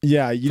 months.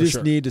 Yeah, you just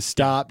sure. need to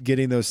stop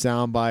getting those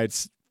sound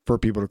bites for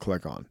people to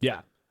click on.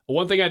 Yeah.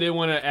 One thing I did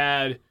want to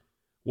add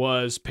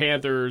was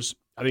Panthers.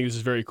 I think this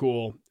is very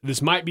cool.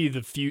 This might be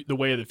the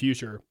way of the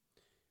future.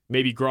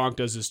 Maybe Gronk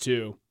does this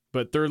too.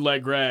 But third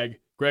leg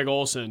Greg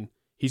Olsen,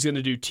 he's going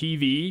to do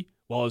TV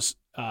while his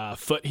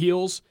foot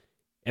heals,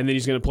 and then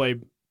he's going to play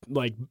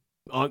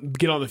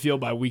get on the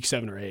field by week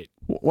 7 or 8.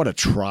 What a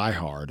try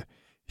hard.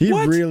 He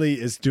really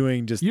is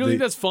doing just. You don't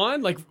think that's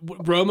fun? Like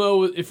if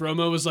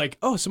Romo was like,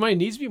 "Oh, somebody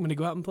needs me. I'm going to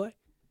go out and play."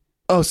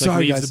 Oh,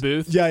 sorry, leaves guys. the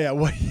booth. Yeah.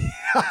 Well,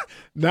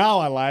 now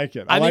I like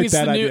it. I think like it's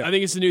that the new. idea. I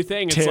think it's the new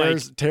thing.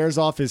 It's tears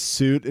off his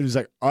suit and he's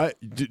like,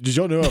 "Did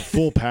y'all know I have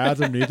full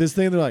pads underneath this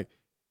thing?" They're like,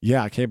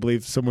 "Yeah, I can't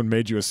believe someone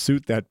made you a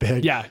suit that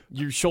big." Yeah,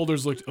 your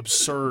shoulders looked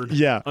absurd.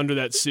 Yeah. Under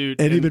that suit,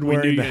 and you've been we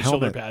knew wearing you the had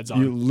helmet. shoulder pads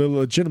on. You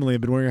legitimately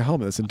have been wearing a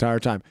helmet this entire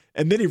time,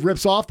 and then he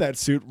rips off that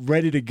suit,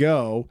 ready to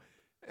go.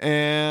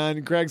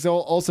 And Greg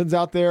Olsen's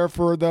out there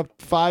for the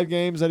 5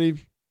 games that he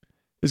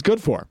is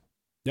good for.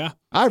 Yeah.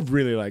 I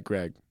really like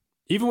Greg.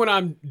 Even when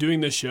I'm doing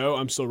this show,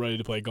 I'm still ready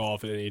to play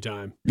golf at any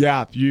time.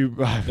 Yeah,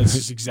 That's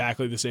just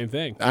exactly the same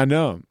thing. I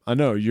know.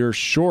 Your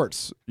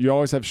shorts. You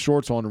always have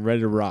shorts on and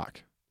ready to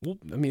rock. Well,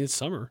 I mean, it's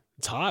summer.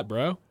 It's hot,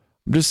 bro.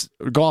 Just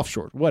golf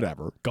shorts,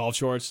 whatever. Golf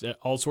shorts,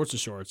 all sorts of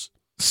shorts.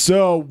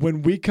 So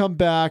when we come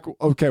back,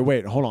 okay,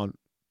 wait, hold on.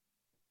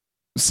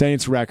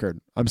 Saints record.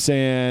 I'm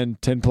saying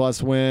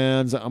 10+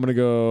 wins. I'm going to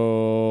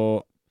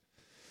go.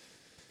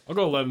 I'll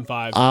go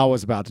 11-5. I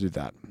was about to do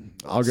that.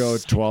 I'll go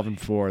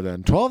 12-4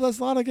 then. 12, that's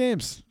a lot of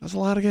games. That's a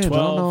lot of games. 12,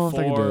 I don't know if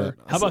I can do that.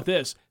 How about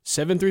this?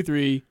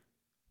 733.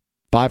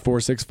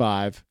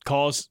 5465.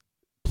 Call us,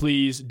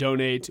 please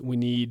donate. We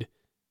need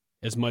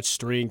as much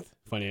strength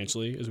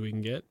financially as we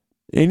can get.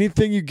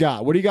 Anything you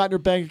got. What do you got in your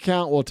bank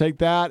account? We'll take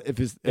that.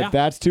 If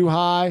that's too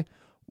high,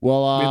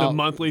 well, I mean, the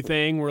monthly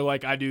thing where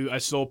like I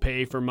still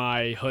pay for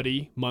my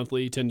hoodie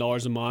monthly,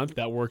 $10 a month.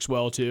 That works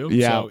well too.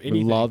 Yeah, so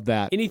anything, love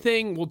that.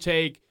 Anything we'll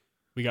take.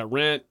 We got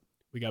rent.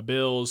 We got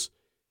bills.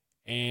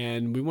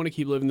 And we want to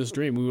keep living this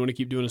dream. We want to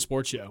keep doing a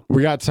sports show.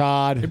 We got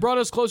Todd. It brought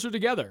us closer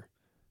together.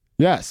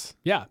 Yes.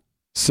 Yeah,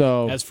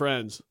 So as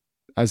friends.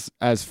 as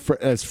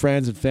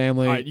friends and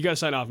family. All right, you got to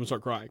sign off and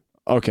start crying.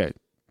 Okay.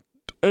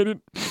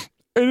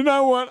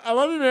 89.1. I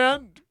love you,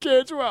 man.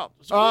 KHOL.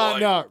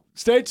 No.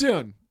 Stay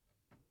tuned.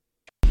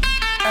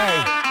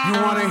 Hey, you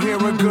wanna hear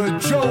a good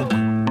joke?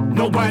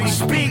 Nobody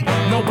speak,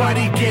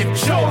 nobody get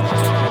choked.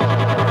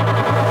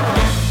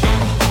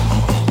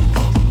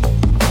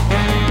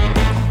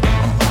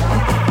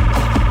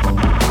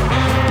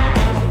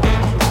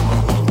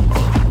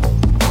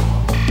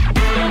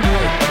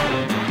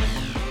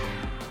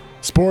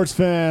 Sports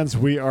fans,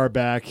 we are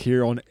back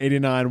here on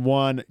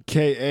 89.1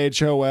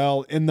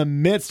 KHOL in the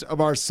midst of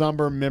our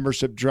summer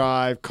membership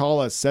drive. Call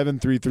us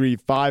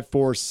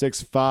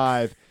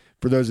 733-5465.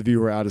 For those of you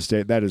who are out of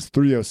state, that is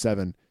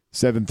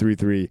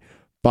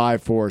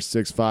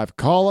 307-733-5465.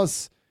 Call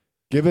us,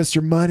 give us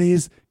your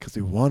monies, because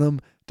we want them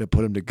to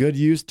put them to good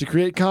use to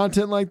create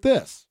content like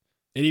this.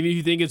 And even if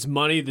you think it's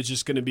money that's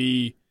just going to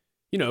be,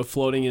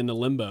 floating in the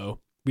limbo,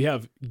 we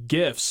have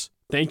gifts,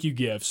 thank you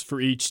gifts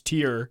for each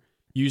tier.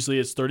 Usually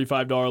it's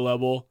 $35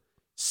 level,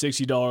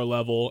 $60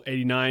 level,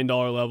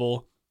 $89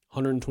 level,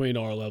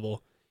 $120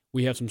 level.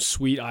 We have some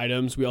sweet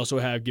items. We also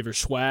have giver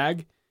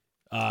swag,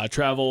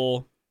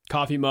 travel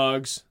coffee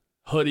mugs,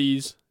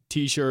 hoodies,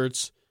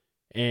 T-shirts,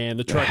 and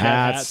the truck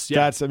hats.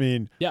 Yeah.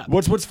 Yeah.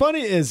 What's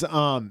funny is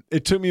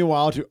it took me a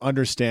while to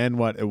understand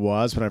what it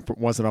was when I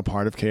wasn't a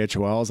part of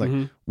KHOL. I was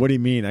like, what do you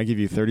mean? I give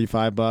you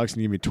 $35 and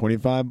you give me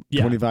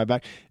 25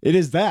 back? It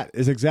is that.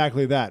 It's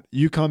exactly that.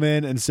 You come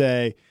in and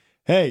say,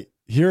 hey,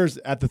 here's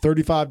at the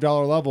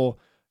 $35 level,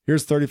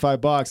 here's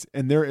 $35,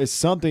 and there is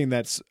something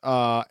that's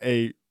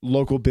a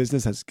local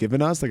business has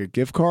given us, like a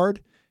gift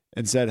card,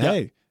 and said,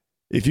 hey,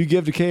 if you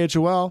give to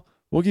KHOL,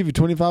 we'll give you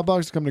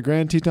 $25 to come to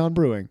Grand Teton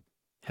Brewing.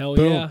 Hell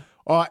Boom. yeah.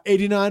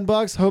 $89.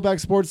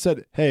 Hoback Sports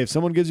said, hey, if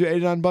someone gives you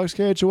 $89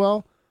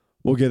 KHOL,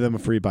 we'll give them a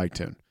free bike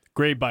tune.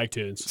 Great bike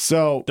tunes.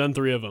 So Done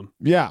 3 of them.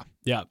 Yeah.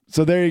 Yeah.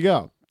 So there you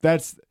go.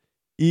 That's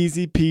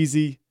easy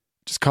peasy.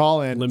 Just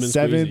call in Lemon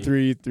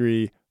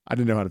 733. I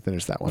didn't know how to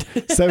finish that one.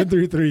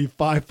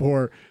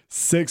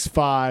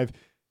 733-5465.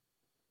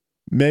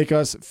 Make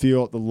us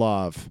feel the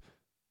love.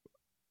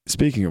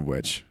 Speaking of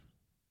which,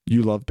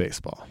 you love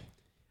baseball.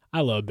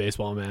 I love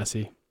baseball,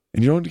 Massey.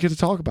 And you don't get to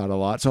talk about it a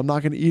lot, so I'm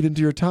not going to eat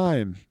into your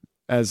time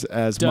as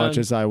much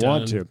as I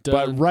want to.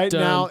 But right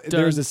now,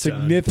 there's a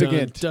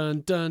significant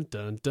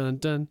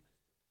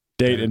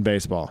date in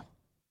baseball.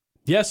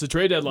 Yes, the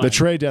trade deadline. The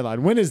trade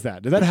deadline. When is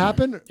that? Did that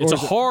happen? It's a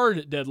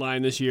hard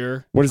deadline this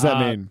year. What does that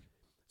mean?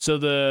 So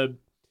the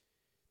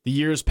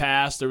years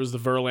past, there was the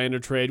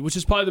Verlander trade, which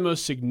is probably the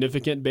most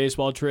significant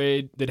baseball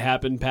trade that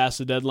happened past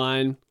the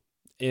deadline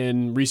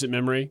in recent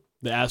memory.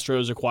 The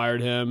Astros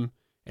acquired him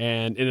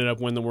and ended up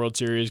winning the World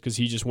Series because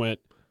he just went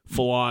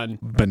full on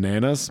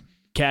bananas.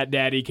 Cat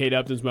Daddy, Kate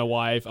Upton's my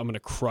wife. I'm gonna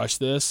crush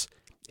this.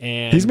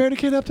 And he's married to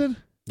Kate Upton?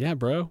 Yeah,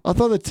 bro. I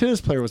thought the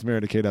tennis player was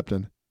married to Kate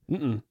Upton.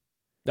 No,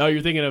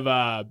 you're thinking of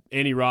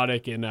Annie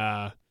Roddick and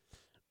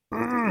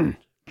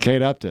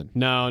Kate Upton.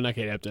 No, not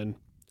Kate Upton.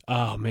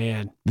 Oh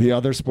man, the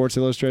other Sports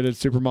Illustrated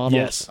supermodel.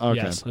 Yes,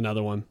 okay. Yes,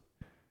 another one.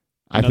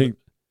 Another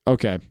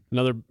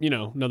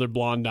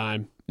blonde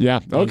dime. Yeah,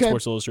 okay.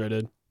 Sports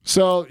Illustrated.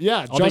 So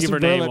yeah, I'll think of her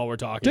name while we're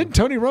talking. Didn't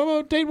Tony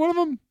Romo date one of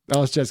them?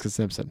 Oh, it's Jessica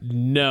Simpson.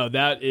 No,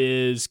 that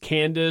is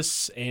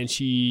Candace, and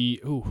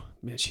she's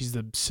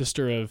the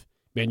sister of.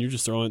 Man, you're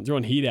just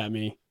throwing heat at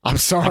me. I'm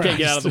sorry. I can't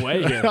get out of the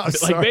way here.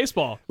 Like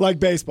baseball. Like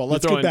baseball.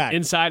 Let's get back.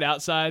 Inside,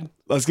 outside.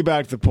 Let's get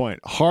back to the point.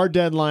 Hard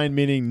deadline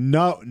meaning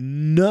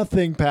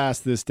nothing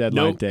past this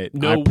deadline date.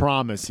 I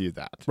promise you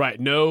that. Right.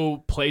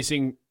 No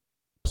placing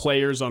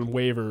players on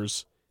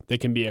waivers that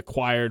can be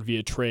acquired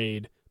via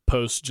trade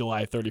post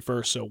July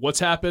 31st. So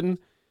what's happened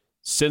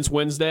since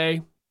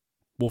Wednesday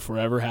will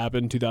forever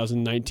happen.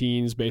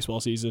 2019's baseball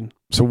season.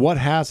 So what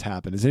has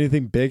happened? Has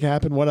anything big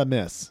happened? What I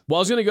miss? Well,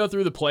 I was going to go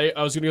through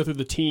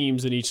the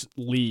teams in each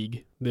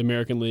league, the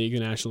American League, the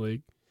National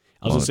League.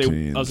 I was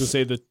going to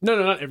say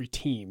not every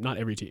team,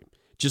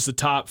 just the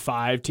top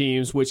 5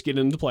 teams which get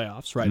into the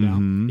playoffs right now.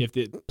 If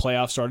the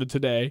playoffs started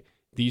today,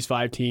 these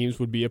 5 teams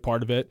would be a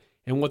part of it.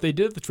 And what they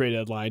did at the trade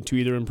deadline to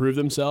either improve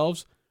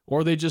themselves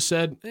or they just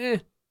said,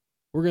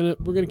 we're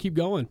gonna keep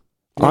going.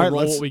 All right,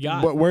 roll what we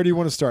got. Where do you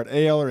want to start?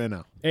 AL or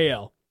NL?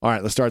 AL. All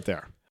right, let's start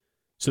there.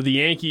 So the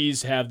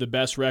Yankees have the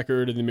best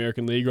record in the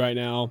American League right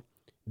now.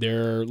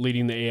 They're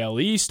leading the AL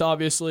East,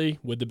 obviously,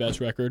 with the best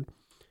record.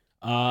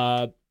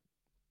 They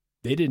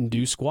didn't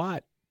do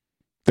squat.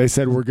 They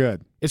said we're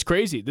good. It's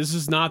crazy. This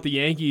is not the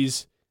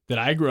Yankees that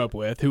I grew up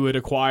with, who would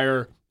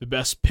acquire the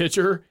best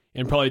pitcher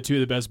and probably 2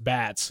 of the best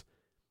bats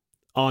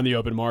on the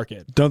open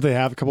market. Don't they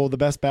have a couple of the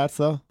best bats,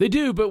 though? They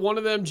do, but one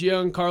of them,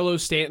 Giancarlo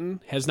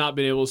Stanton, has not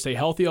been able to stay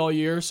healthy all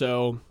year,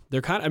 so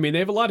they're they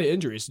have a lot of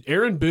injuries.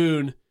 Aaron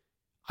Boone,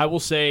 I will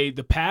say,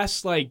 the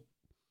past, let's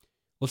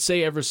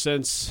say ever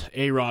since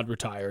A-Rod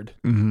retired,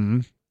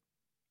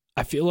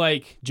 I feel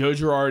like Joe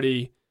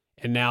Girardi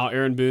and now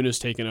Aaron Boone has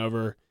taken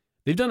over.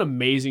 They've done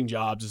amazing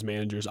jobs as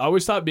managers. I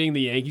always thought being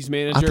the Yankees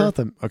manager. I thought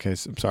okay,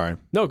 so, I'm sorry.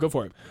 No, go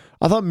for it.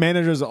 I thought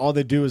managers, all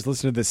they do is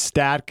listen to the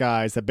stat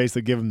guys that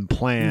basically give them the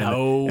plan.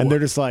 No. And they're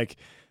just like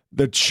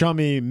the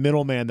chummy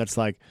middleman that's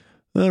like,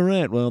 all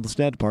right, well, the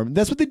stat department.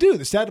 That's what they do.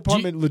 The stat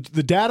department,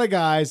 the data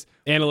guys,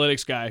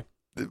 Analytics guy.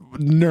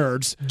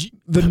 nerds,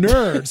 the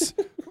nerds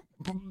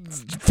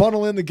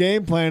funnel in the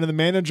game plan, and the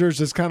manager's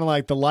just kind of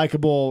like the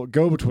likable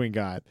go-between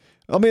guy.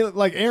 I mean,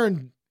 like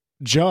Aaron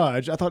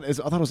Judge. I thought it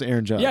was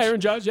Aaron Judge. Yeah,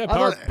 Aaron Judge. Yeah,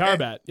 power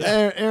bat.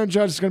 Yeah. Aaron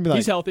Judge is going to be like,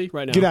 He's healthy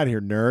right now. get out of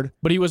here, nerd.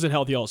 But he wasn't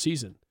healthy all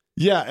season.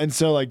 Yeah, and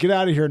so like, get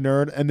out of here,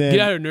 nerd. And then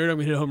Get out of here, nerd. I'm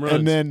going to hit home runs.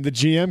 And then the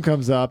GM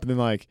comes up and then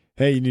like,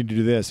 hey, you need to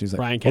do this. He's like,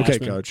 Brian okay,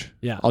 Cashman. coach.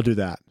 Yeah. I'll do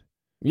that.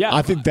 Yeah.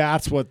 I think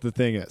that's what the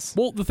thing is.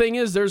 Well, the thing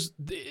is,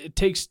 it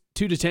takes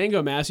two to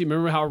tango, Massey.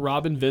 Remember how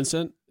Robin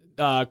Vincent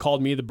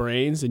called me the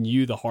brains and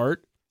you the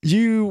heart?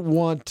 You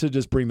want to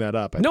just bring that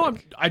up.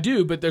 I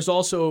do, but there's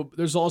also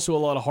a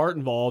lot of heart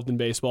involved in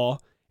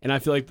baseball. And I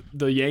feel like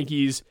the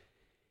Yankees,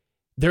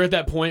 they're at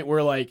that point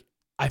where like,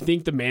 I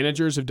think the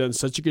managers have done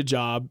such a good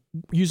job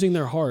using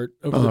their heart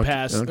over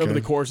over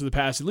the course of the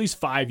past at least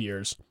 5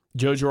 years.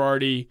 Joe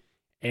Girardi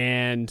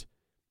and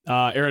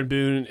Aaron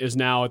Boone is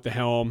now at the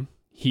helm.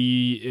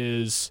 He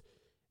is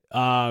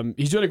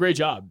he's doing a great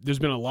job. There's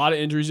been a lot of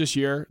injuries this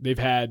year. They've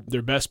had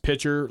their best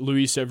pitcher,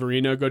 Luis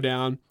Severino, go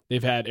down.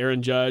 They've had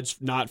Aaron Judge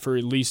not for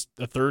at least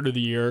a third of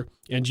the year,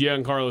 and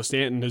Giancarlo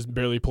Stanton has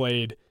barely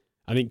played,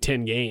 I think,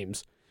 10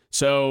 games.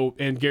 So,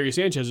 and Gary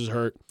Sanchez is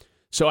hurt.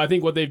 So I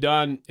think what they've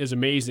done is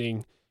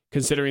amazing,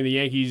 considering the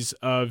Yankees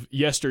of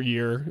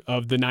yesteryear,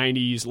 of the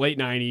 90s, late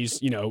 90s,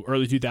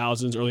 early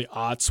 2000s, early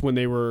aughts, when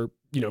they were,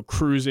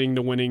 cruising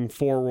to winning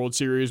 4 World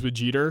Series with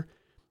Jeter.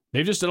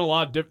 They've just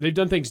done they've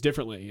done things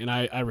differently, and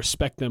I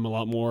respect them a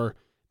lot more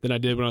than I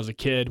did when I was a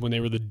kid, when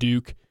they were the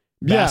Duke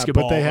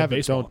basketball. Yeah, but they haven't.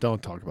 Baseball.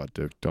 Don't talk about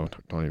Duke. Don't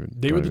even.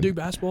 They were the Duke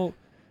basketball.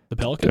 The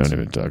Pelicans. Don't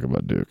even talk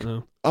about Duke.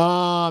 No.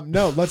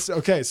 No.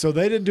 Okay. So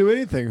they didn't do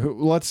anything.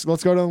 Let's go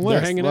down the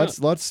list. Hanging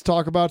let's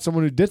talk about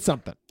someone who did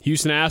something.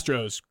 Houston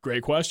Astros.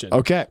 Great question.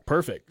 Okay.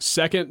 Perfect.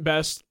 Second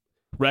best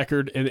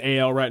record in the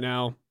AL right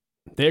now.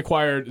 They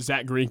acquired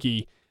Zach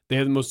Greinke. They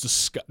had the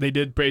most. They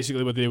did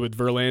basically what they did with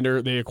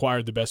Verlander. They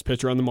acquired the best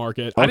pitcher on the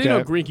market. I didn't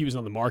know Greinke was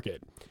on the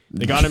market.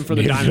 They got him for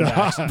the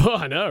Diamondbacks. Oh,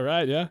 I know,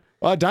 right? Yeah.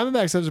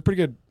 Diamondbacks has a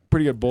pretty good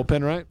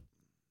bullpen, right?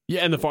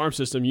 Yeah, and the farm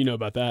system, you know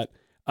about that.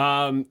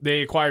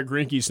 They acquired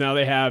Greinke, so now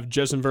they have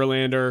Justin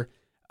Verlander,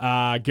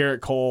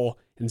 Garrett Cole,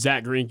 and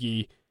Zach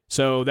Greinke.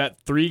 So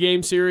that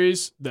 3-game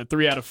series, that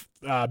 3 out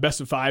of best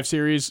of 5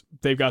 series,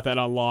 they've got that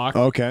on lock.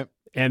 Okay.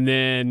 And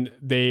then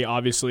they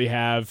obviously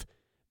have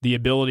the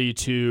ability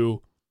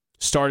to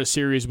start a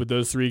series with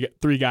those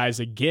three guys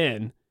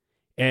again,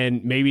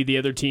 and maybe the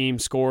other team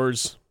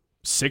scores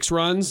 6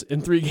 runs in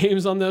 3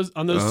 games on those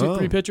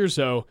 3 pitchers.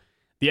 So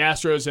the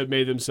Astros have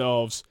made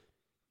themselves,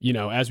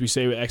 as we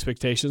say, with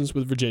expectations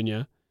with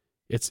Virginia.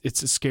 It's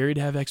scary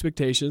to have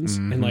expectations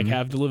and like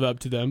have to live up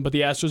to them. But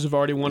the Astros have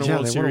already won a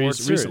World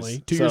Series recently,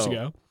 2 years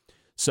ago.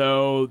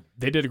 So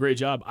they did a great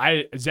job.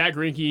 Zach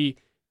Greinke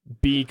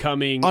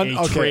becoming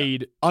a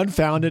trade.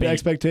 Unfounded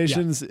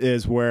expectations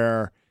is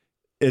where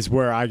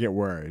I get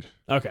worried.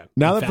 Okay.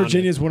 Now that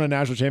Virginia's won a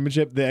national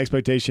championship, the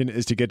expectation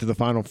is to get to the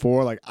Final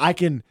Four. Like I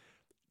can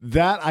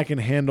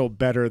handle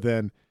better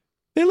than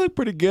they look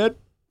pretty good.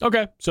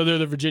 Okay. So they're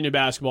the Virginia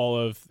basketball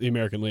of the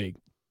American League.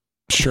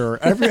 Sure.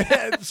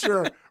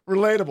 Sure.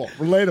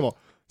 Relatable.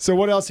 So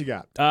what else you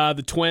got?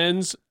 The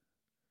Twins.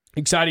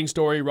 Exciting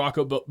story.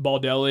 Rocco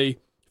Baldelli,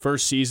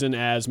 first season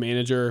as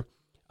manager.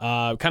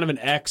 Kind of an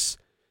ex.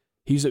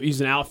 He's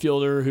an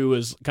outfielder who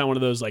was kind of one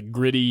of those like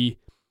gritty,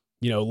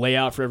 lay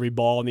out for every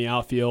ball in the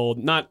outfield.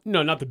 Not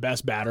the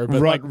best batter,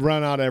 but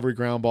run out every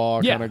ground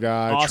ball kind of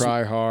guy. Awesome.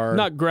 Try hard.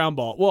 Not ground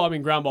ball. Well, I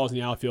mean, ground balls in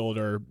the outfield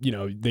are,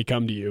 they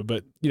come to you,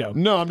 but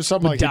No, I'm just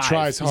talking like he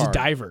tries hard. He's a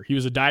diver. He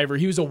was a diver.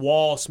 He was a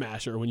wall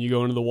smasher when you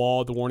go into the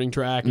wall at the warning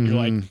track and you're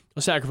like,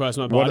 I'll sacrifice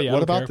my body.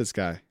 What about this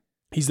guy?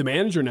 He's the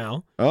manager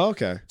now. Oh,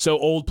 okay. So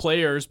old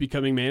players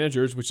becoming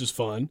managers, which is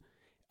fun.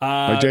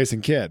 Like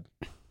Jason Kidd.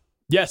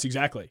 Yes,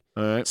 exactly.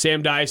 All right.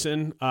 Sam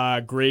Dyson,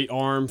 great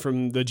arm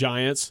from the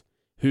Giants,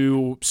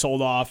 who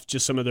sold off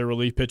just some of their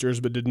relief pitchers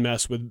but didn't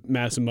mess with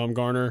Madison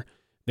Bumgarner.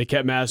 They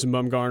kept Madison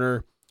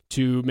Bumgarner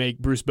to make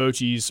Bruce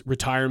Bochy's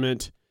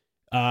retirement,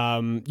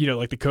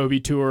 like the Kobe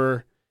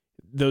tour,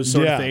 those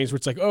sort of things where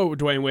it's like, oh,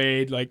 Dwayne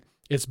Wade, like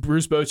it's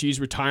Bruce Bochy's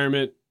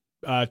retirement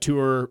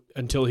tour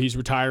until he's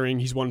retiring.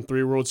 He's won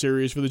 3 World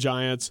Series for the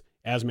Giants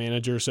as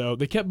manager. So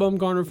they kept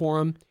Bumgarner for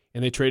him,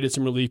 and they traded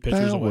some relief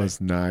pitchers away. That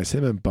was nice.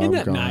 Him and Bumgarner.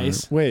 Isn't that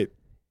nice? Wait.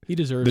 He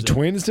deserves it. The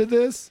Twins did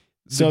this?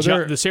 So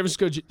the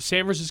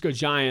San Francisco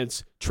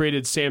Giants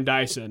traded Sam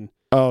Dyson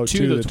to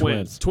the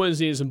Twins. Twins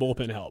needed some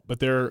bullpen help, but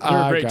they're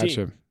a great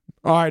team.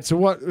 All right, so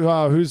what?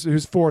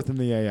 Who's fourth in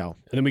the AL?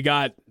 And then we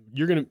got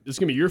it's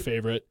gonna be your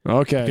favorite,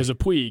 okay? Because of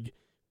Puig.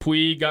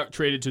 Puig got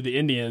traded to the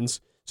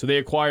Indians, so they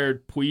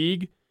acquired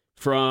Puig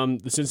from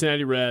the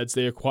Cincinnati Reds.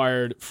 They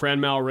acquired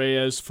Franmil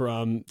Reyes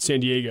from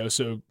San Diego.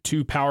 So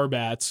 2 power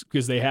bats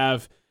because they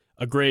have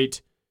a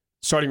great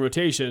starting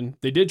rotation.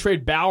 They did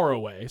trade Bauer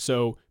away,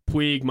 so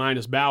Puig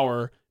minus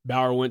Bauer.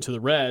 Bauer went to the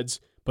Reds,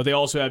 but they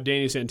also have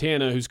Danny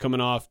Santana, who's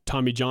coming off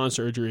Tommy John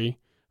surgery,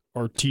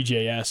 or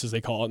TJS as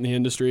they call it in the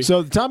industry.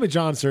 So the Tommy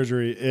John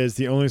surgery is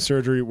the only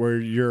surgery where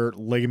your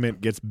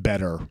ligament gets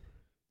better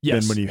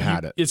Yes. than when you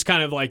had it. It's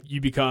kind of like you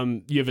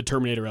have a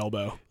Terminator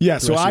elbow. Yeah, the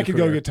so rest of I your could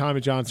go career. get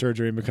Tommy John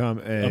surgery and become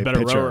a A better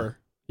pitcher. rower.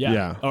 Yeah.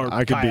 Yeah, Or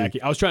I could be.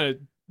 kayaking. I was trying to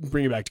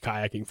bring it back to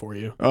kayaking for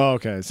you. Oh,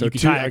 okay. So You can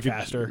two, kayak I could,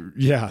 faster.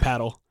 Yeah,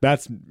 Paddle.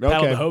 that's Paddle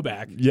okay. the hoe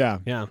back. Yeah.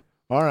 Yeah.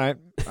 All right.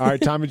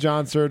 Tommy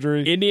John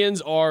surgery.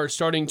 Indians are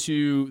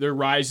they're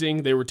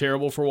rising. They were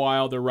terrible for a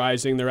while. They're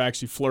rising. They're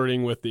actually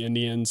flirting with the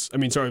Indians.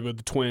 with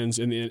the Twins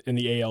in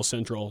the AL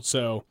Central.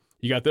 So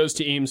you got those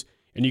teams,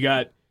 and you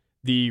got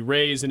the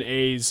Rays and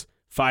A's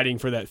fighting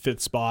for that 5th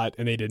spot,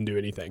 and they didn't do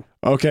anything.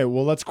 Okay,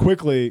 well, let's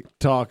quickly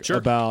talk Sure.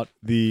 about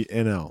the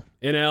NL.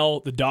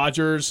 NL, the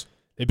Dodgers,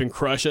 they've been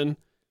crushing.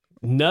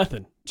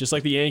 Nothing. Just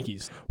like the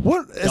Yankees.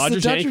 What is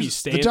Dodgers, the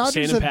Yankees, the Dodgers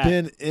stand have pat.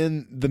 been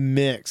in the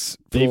mix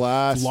for They've the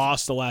last.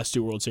 lost the last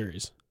 2 World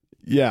Series.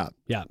 Yeah.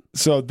 Yeah,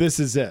 So this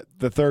is it.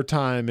 The third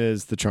time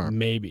is the charm.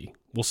 maybe.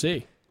 We'll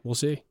see.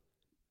 It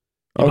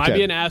might Okay.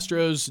 be an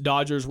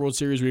Astros-Dodgers World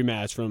Series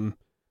rematch from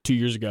 2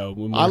 years ago.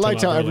 When we I were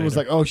liked talking how about everyone's Verlander.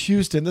 like, "Oh,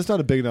 Houston, that's not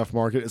a big enough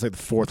market. It's like the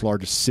 4th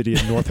largest city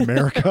in North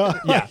America."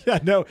 Yeah. yeah,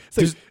 no.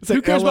 It's Who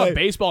like cares LA. about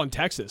baseball in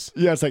Texas?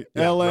 Yeah, it's like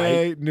Yeah,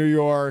 L.A., New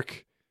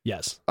York,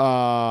 Yes.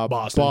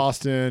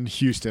 Boston,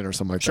 Houston, or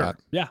something like Sure. that.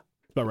 Yeah.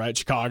 About right.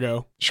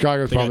 Chicago.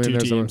 Chicago's They got probably 2 in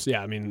there teams.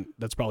 Yeah,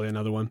 that's probably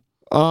another one.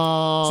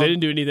 somewhere. So they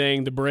didn't do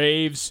anything. The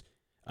Braves,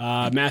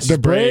 Masters The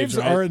Braves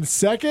right? are in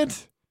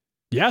second.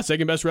 Yeah,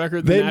 second best record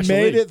in They the National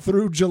made League. it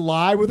through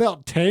July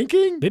without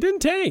tanking. They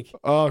didn't tank.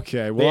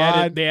 Okay, They well,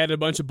 added a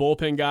bunch of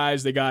bullpen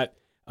guys. They got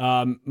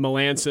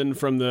Melanson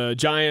from the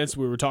Giants.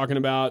 We were talking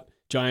about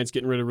Giants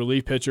getting rid of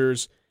relief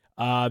pitchers.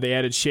 They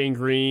added Shane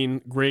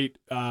Green, great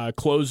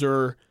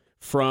closer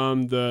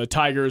from the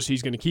Tigers.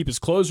 He's going to keep his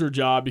closer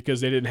job because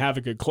they didn't have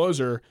a good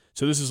closer.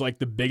 So this is like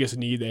the biggest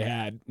need they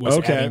had was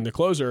adding the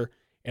closer.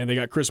 And they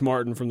got Chris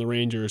Martin from the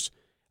Rangers.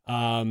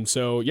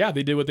 So yeah,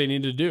 they did what they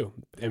needed to do.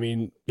 I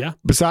mean, yeah.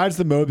 besides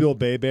the Mobile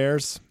Bay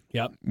Bears,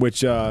 Yep. which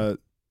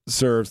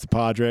serves the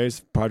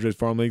Padres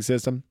farm league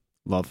system.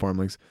 Love farm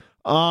leagues.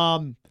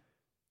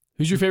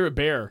 Who's your favorite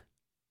Bear?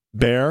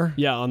 Bear,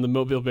 Yeah, on the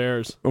Mobile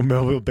Bears.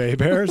 Mobile Bay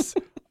Bears.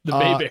 The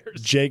Bay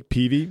Bears. Jake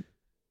Peavy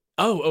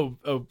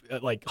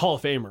Like Hall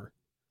of Famer.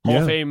 Hall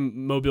Yeah. of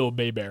Fame Mobile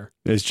Bay Bear.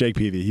 is Jake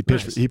Peavy. He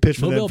pitched. Nice. He pitched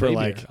for Mobile them for Bay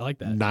like Bear. I like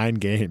that. 9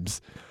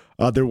 games.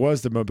 There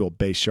was the Mobile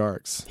Bay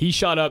Sharks. He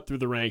shot up through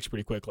the ranks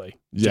pretty quickly.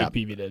 Yeah. Jake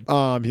Peavy did.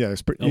 Yeah,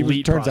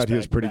 Elite turns out he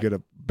was prospect pretty back. good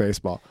at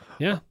baseball.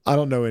 Yeah. I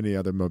don't know any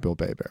other Mobile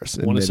Bay Bears.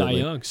 Won a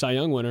admittedly. Cy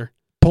Young winner.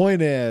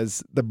 Point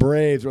is, the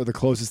Braves are the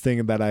closest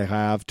thing that I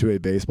have to a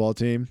baseball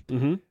team.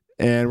 Mm-hmm.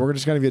 And we're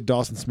just going to get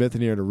Dawson Smith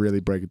in here to really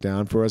break it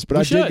down for us. But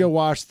We I should. did go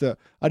watch the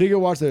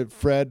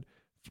Fred,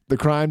 the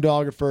crime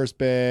dog at first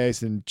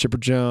base, and Chipper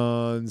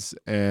Jones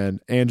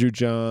and Andrew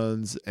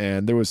Jones,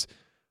 and there was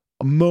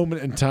a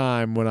moment in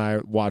time when I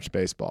watched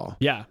baseball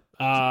Yeah.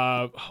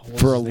 What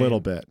was for a his name? little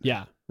bit.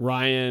 Yeah.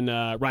 Ryan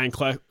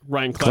Klesko.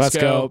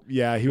 Klesko,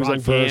 yeah, he was Ron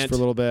on first Gant. for a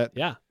little bit.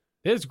 Yeah.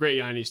 It's great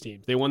behind these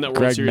teams. They won that World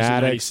Greg Series Maddux.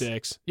 in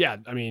 96. Yeah.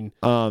 I mean,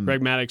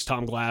 Greg Maddux,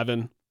 Tom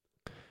Glavine,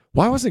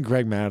 Why wasn't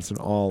Greg Madison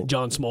all?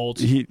 John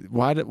Smoltz.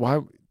 Why?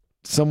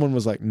 Someone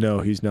was like, no,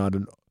 he's not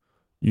an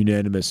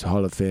unanimous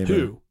Hall of Famer.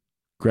 Who?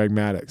 Greg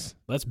Maddux.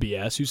 That's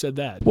BS. Who said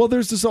that? Well,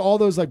 there's just all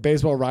those like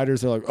baseball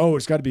writers. They're like, oh,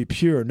 it's got to be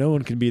pure. No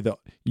one can be the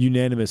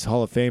unanimous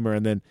Hall of Famer.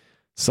 And then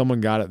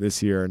someone got it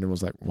this year, and it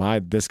was like, why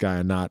this guy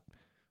and not,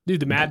 Dude,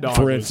 the Mad Dog.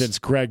 for was- instance,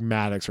 Greg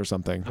Maddux or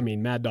something? I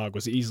mean, Mad Dog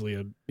was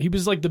easily he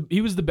was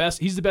the best.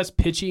 He's the best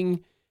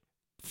pitching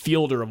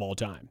fielder of all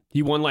time.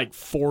 He won like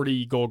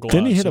 40 Gold Gloves.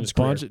 Didn't he hit in a his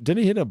bunch? career.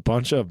 Didn't he hit a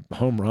bunch of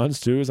home runs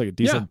too? He was like a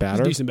decent He's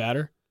batter. a decent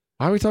batter.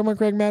 Why are we talking about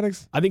Greg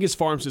Maddux? I think his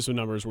farm system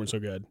numbers weren't so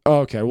good.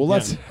 Okay, well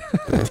let's.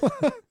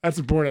 That's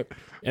important.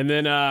 And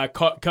then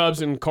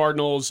Cubs and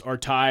Cardinals are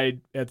tied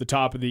at the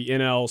top of the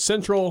NL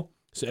Central,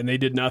 and they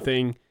did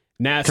nothing.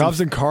 Nats Cubs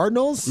and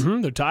Cardinals.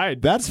 they're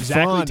tied. That's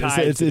exactly fun.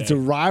 Tied It's a today.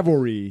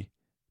 rivalry.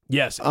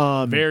 Yes,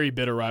 very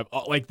bitter rival.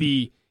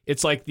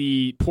 It's like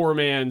the poor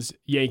man's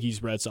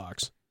Yankees Red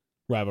Sox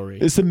rivalry.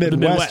 It's the Or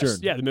Midwestern.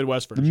 Yeah, the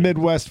Midwest The version.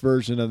 Midwest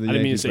version of the I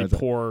didn't mean to Yankees say Red Sox.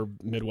 poor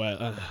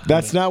Midwest.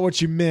 That's not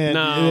what you meant.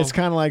 No. It's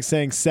kind of like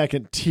saying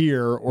second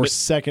tier or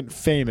second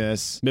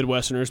famous.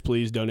 Midwesterners,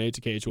 please donate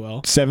to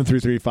KHOL.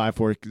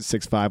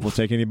 733-5465. We'll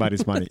take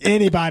anybody's money.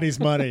 Anybody's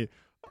money.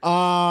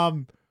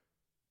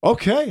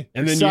 Okay.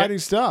 And then exciting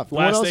stuff. What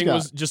Last else thing got?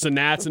 was just the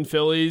Nats and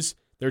Phillies.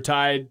 They're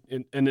tied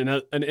in an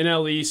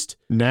NL East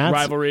Nats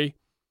rivalry.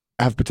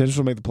 have potential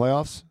to make the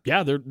playoffs.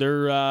 Yeah,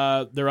 they're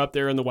up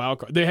there in the wild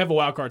card. They have a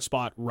wild card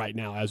spot right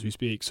now as we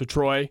speak. So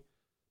Troy,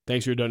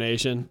 thanks for your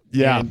donation.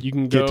 Yeah, and you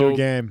can get go to a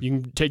game. You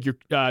can take your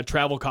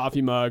travel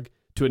coffee mug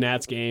to a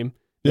Nats game.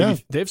 Yeah.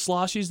 Maybe they have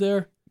sloshies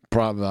there.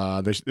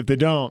 If they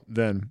don't,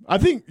 then I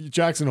think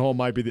Jackson Hole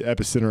might be the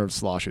epicenter of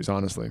sloshies,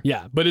 honestly.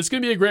 Yeah, but it's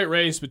going to be a great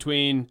race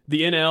between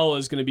the NL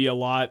is going to be a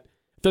lot.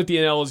 I feel like the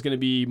NL is going to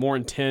be more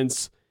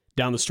intense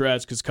down the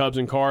stretch because Cubs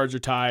and Cards are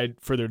tied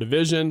for their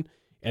division,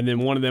 and then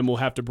one of them will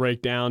have to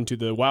break down to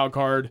the wild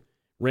card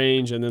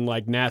range, and then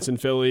like Nats and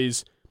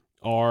Phillies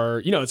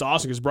are, it's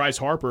awesome because Bryce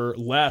Harper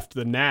left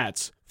the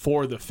Nats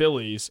for the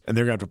Phillies. And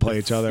they're going to have to play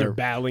each They're other.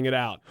 battling it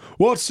out.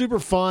 What's super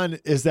fun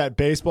is that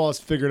baseball has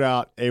figured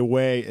out a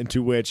way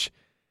into which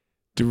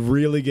to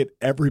really get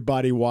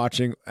everybody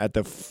watching at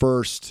the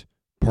first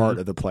part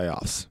of the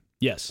playoffs.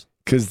 Yes.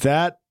 Because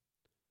that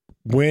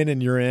win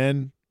and you're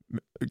in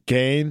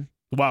game,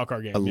 The wild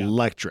card game.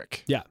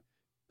 electric. Yeah.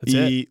 That's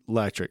it.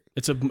 Electric.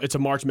 It's a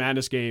March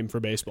Madness game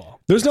for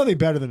baseball. There's nothing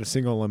better than a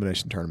single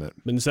elimination tournament.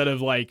 Instead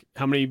of like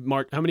how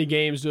many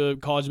games do a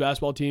college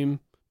basketball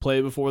team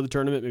play before the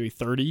tournament? Maybe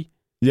 30.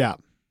 Yeah.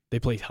 They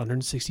played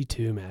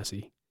 162,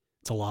 Massey.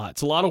 It's a lot.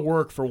 It's a lot of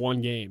work for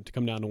one game to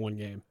come down to one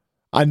game.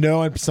 I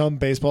know some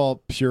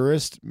baseball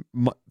purists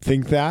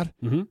think that,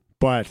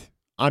 but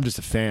I'm just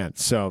a fan.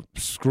 So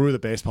screw the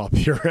baseball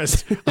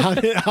purist.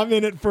 I'm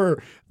in it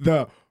for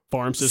the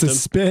Farm system.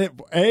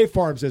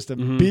 Farm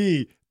system.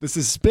 B, the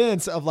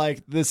suspense of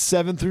like the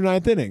 7th through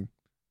 9th inning.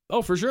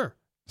 Oh, for sure.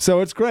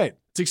 So it's great.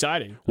 It's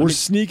exciting. We're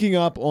sneaking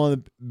up on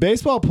the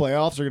baseball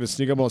playoffs. Are going to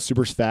sneak up on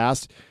super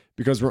fast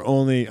because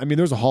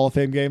there's a Hall of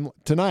Fame game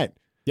tonight.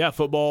 Yeah,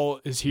 football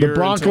is here. The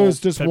Broncos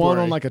just won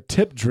February. on like a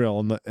tip drill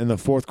in the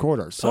fourth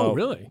quarter. So,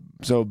 really?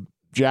 So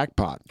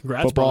jackpot.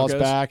 Congrats, Football's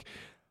Broncos. back.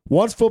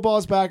 Once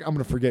football's back, I'm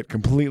going to forget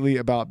completely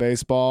about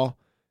baseball.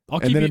 I'll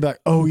And keep then you, it'll be like,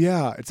 oh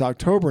yeah, it's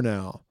October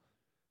now.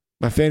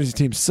 My fantasy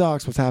team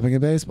sucks. What's happening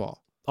in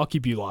baseball? I'll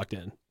keep you locked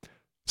in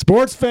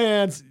Sports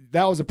fans,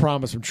 that was a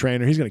promise from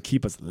Trainer. He's going to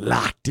keep us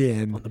locked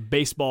in on the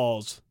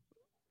baseballs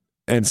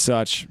and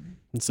such.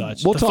 and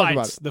such. We'll the talk fights,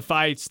 about it. the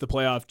fights, the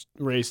playoff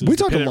races. We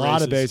the talked a pennant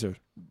lot of races.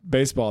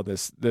 baseball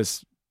this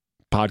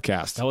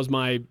podcast. That was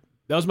my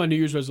New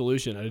Year's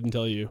resolution. I didn't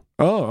tell you.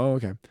 Oh,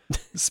 okay.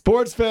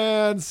 Sports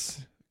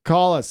fans,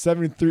 call us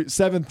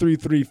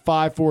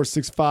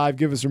 733-5465.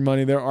 Give us your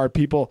money. There are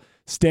people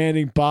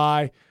standing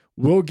by.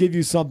 We'll give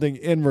you something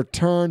in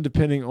return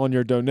depending on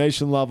your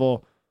donation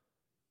level.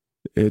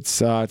 It's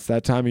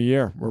that time of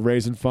year. We're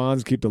raising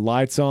funds. Keep the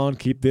lights on.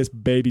 Keep this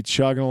baby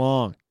chugging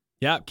along.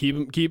 Yeah,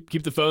 keep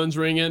the phones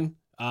ringing.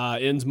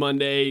 Ends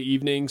Monday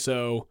evening,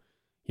 so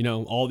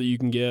all that you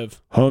can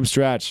give. Home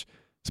stretch.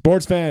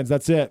 Sports fans,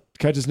 that's it.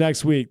 Catch us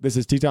next week. This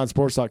is Teton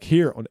Sports Talk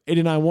here on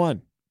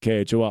 89.1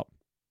 KHOL.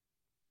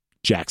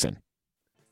 Jackson.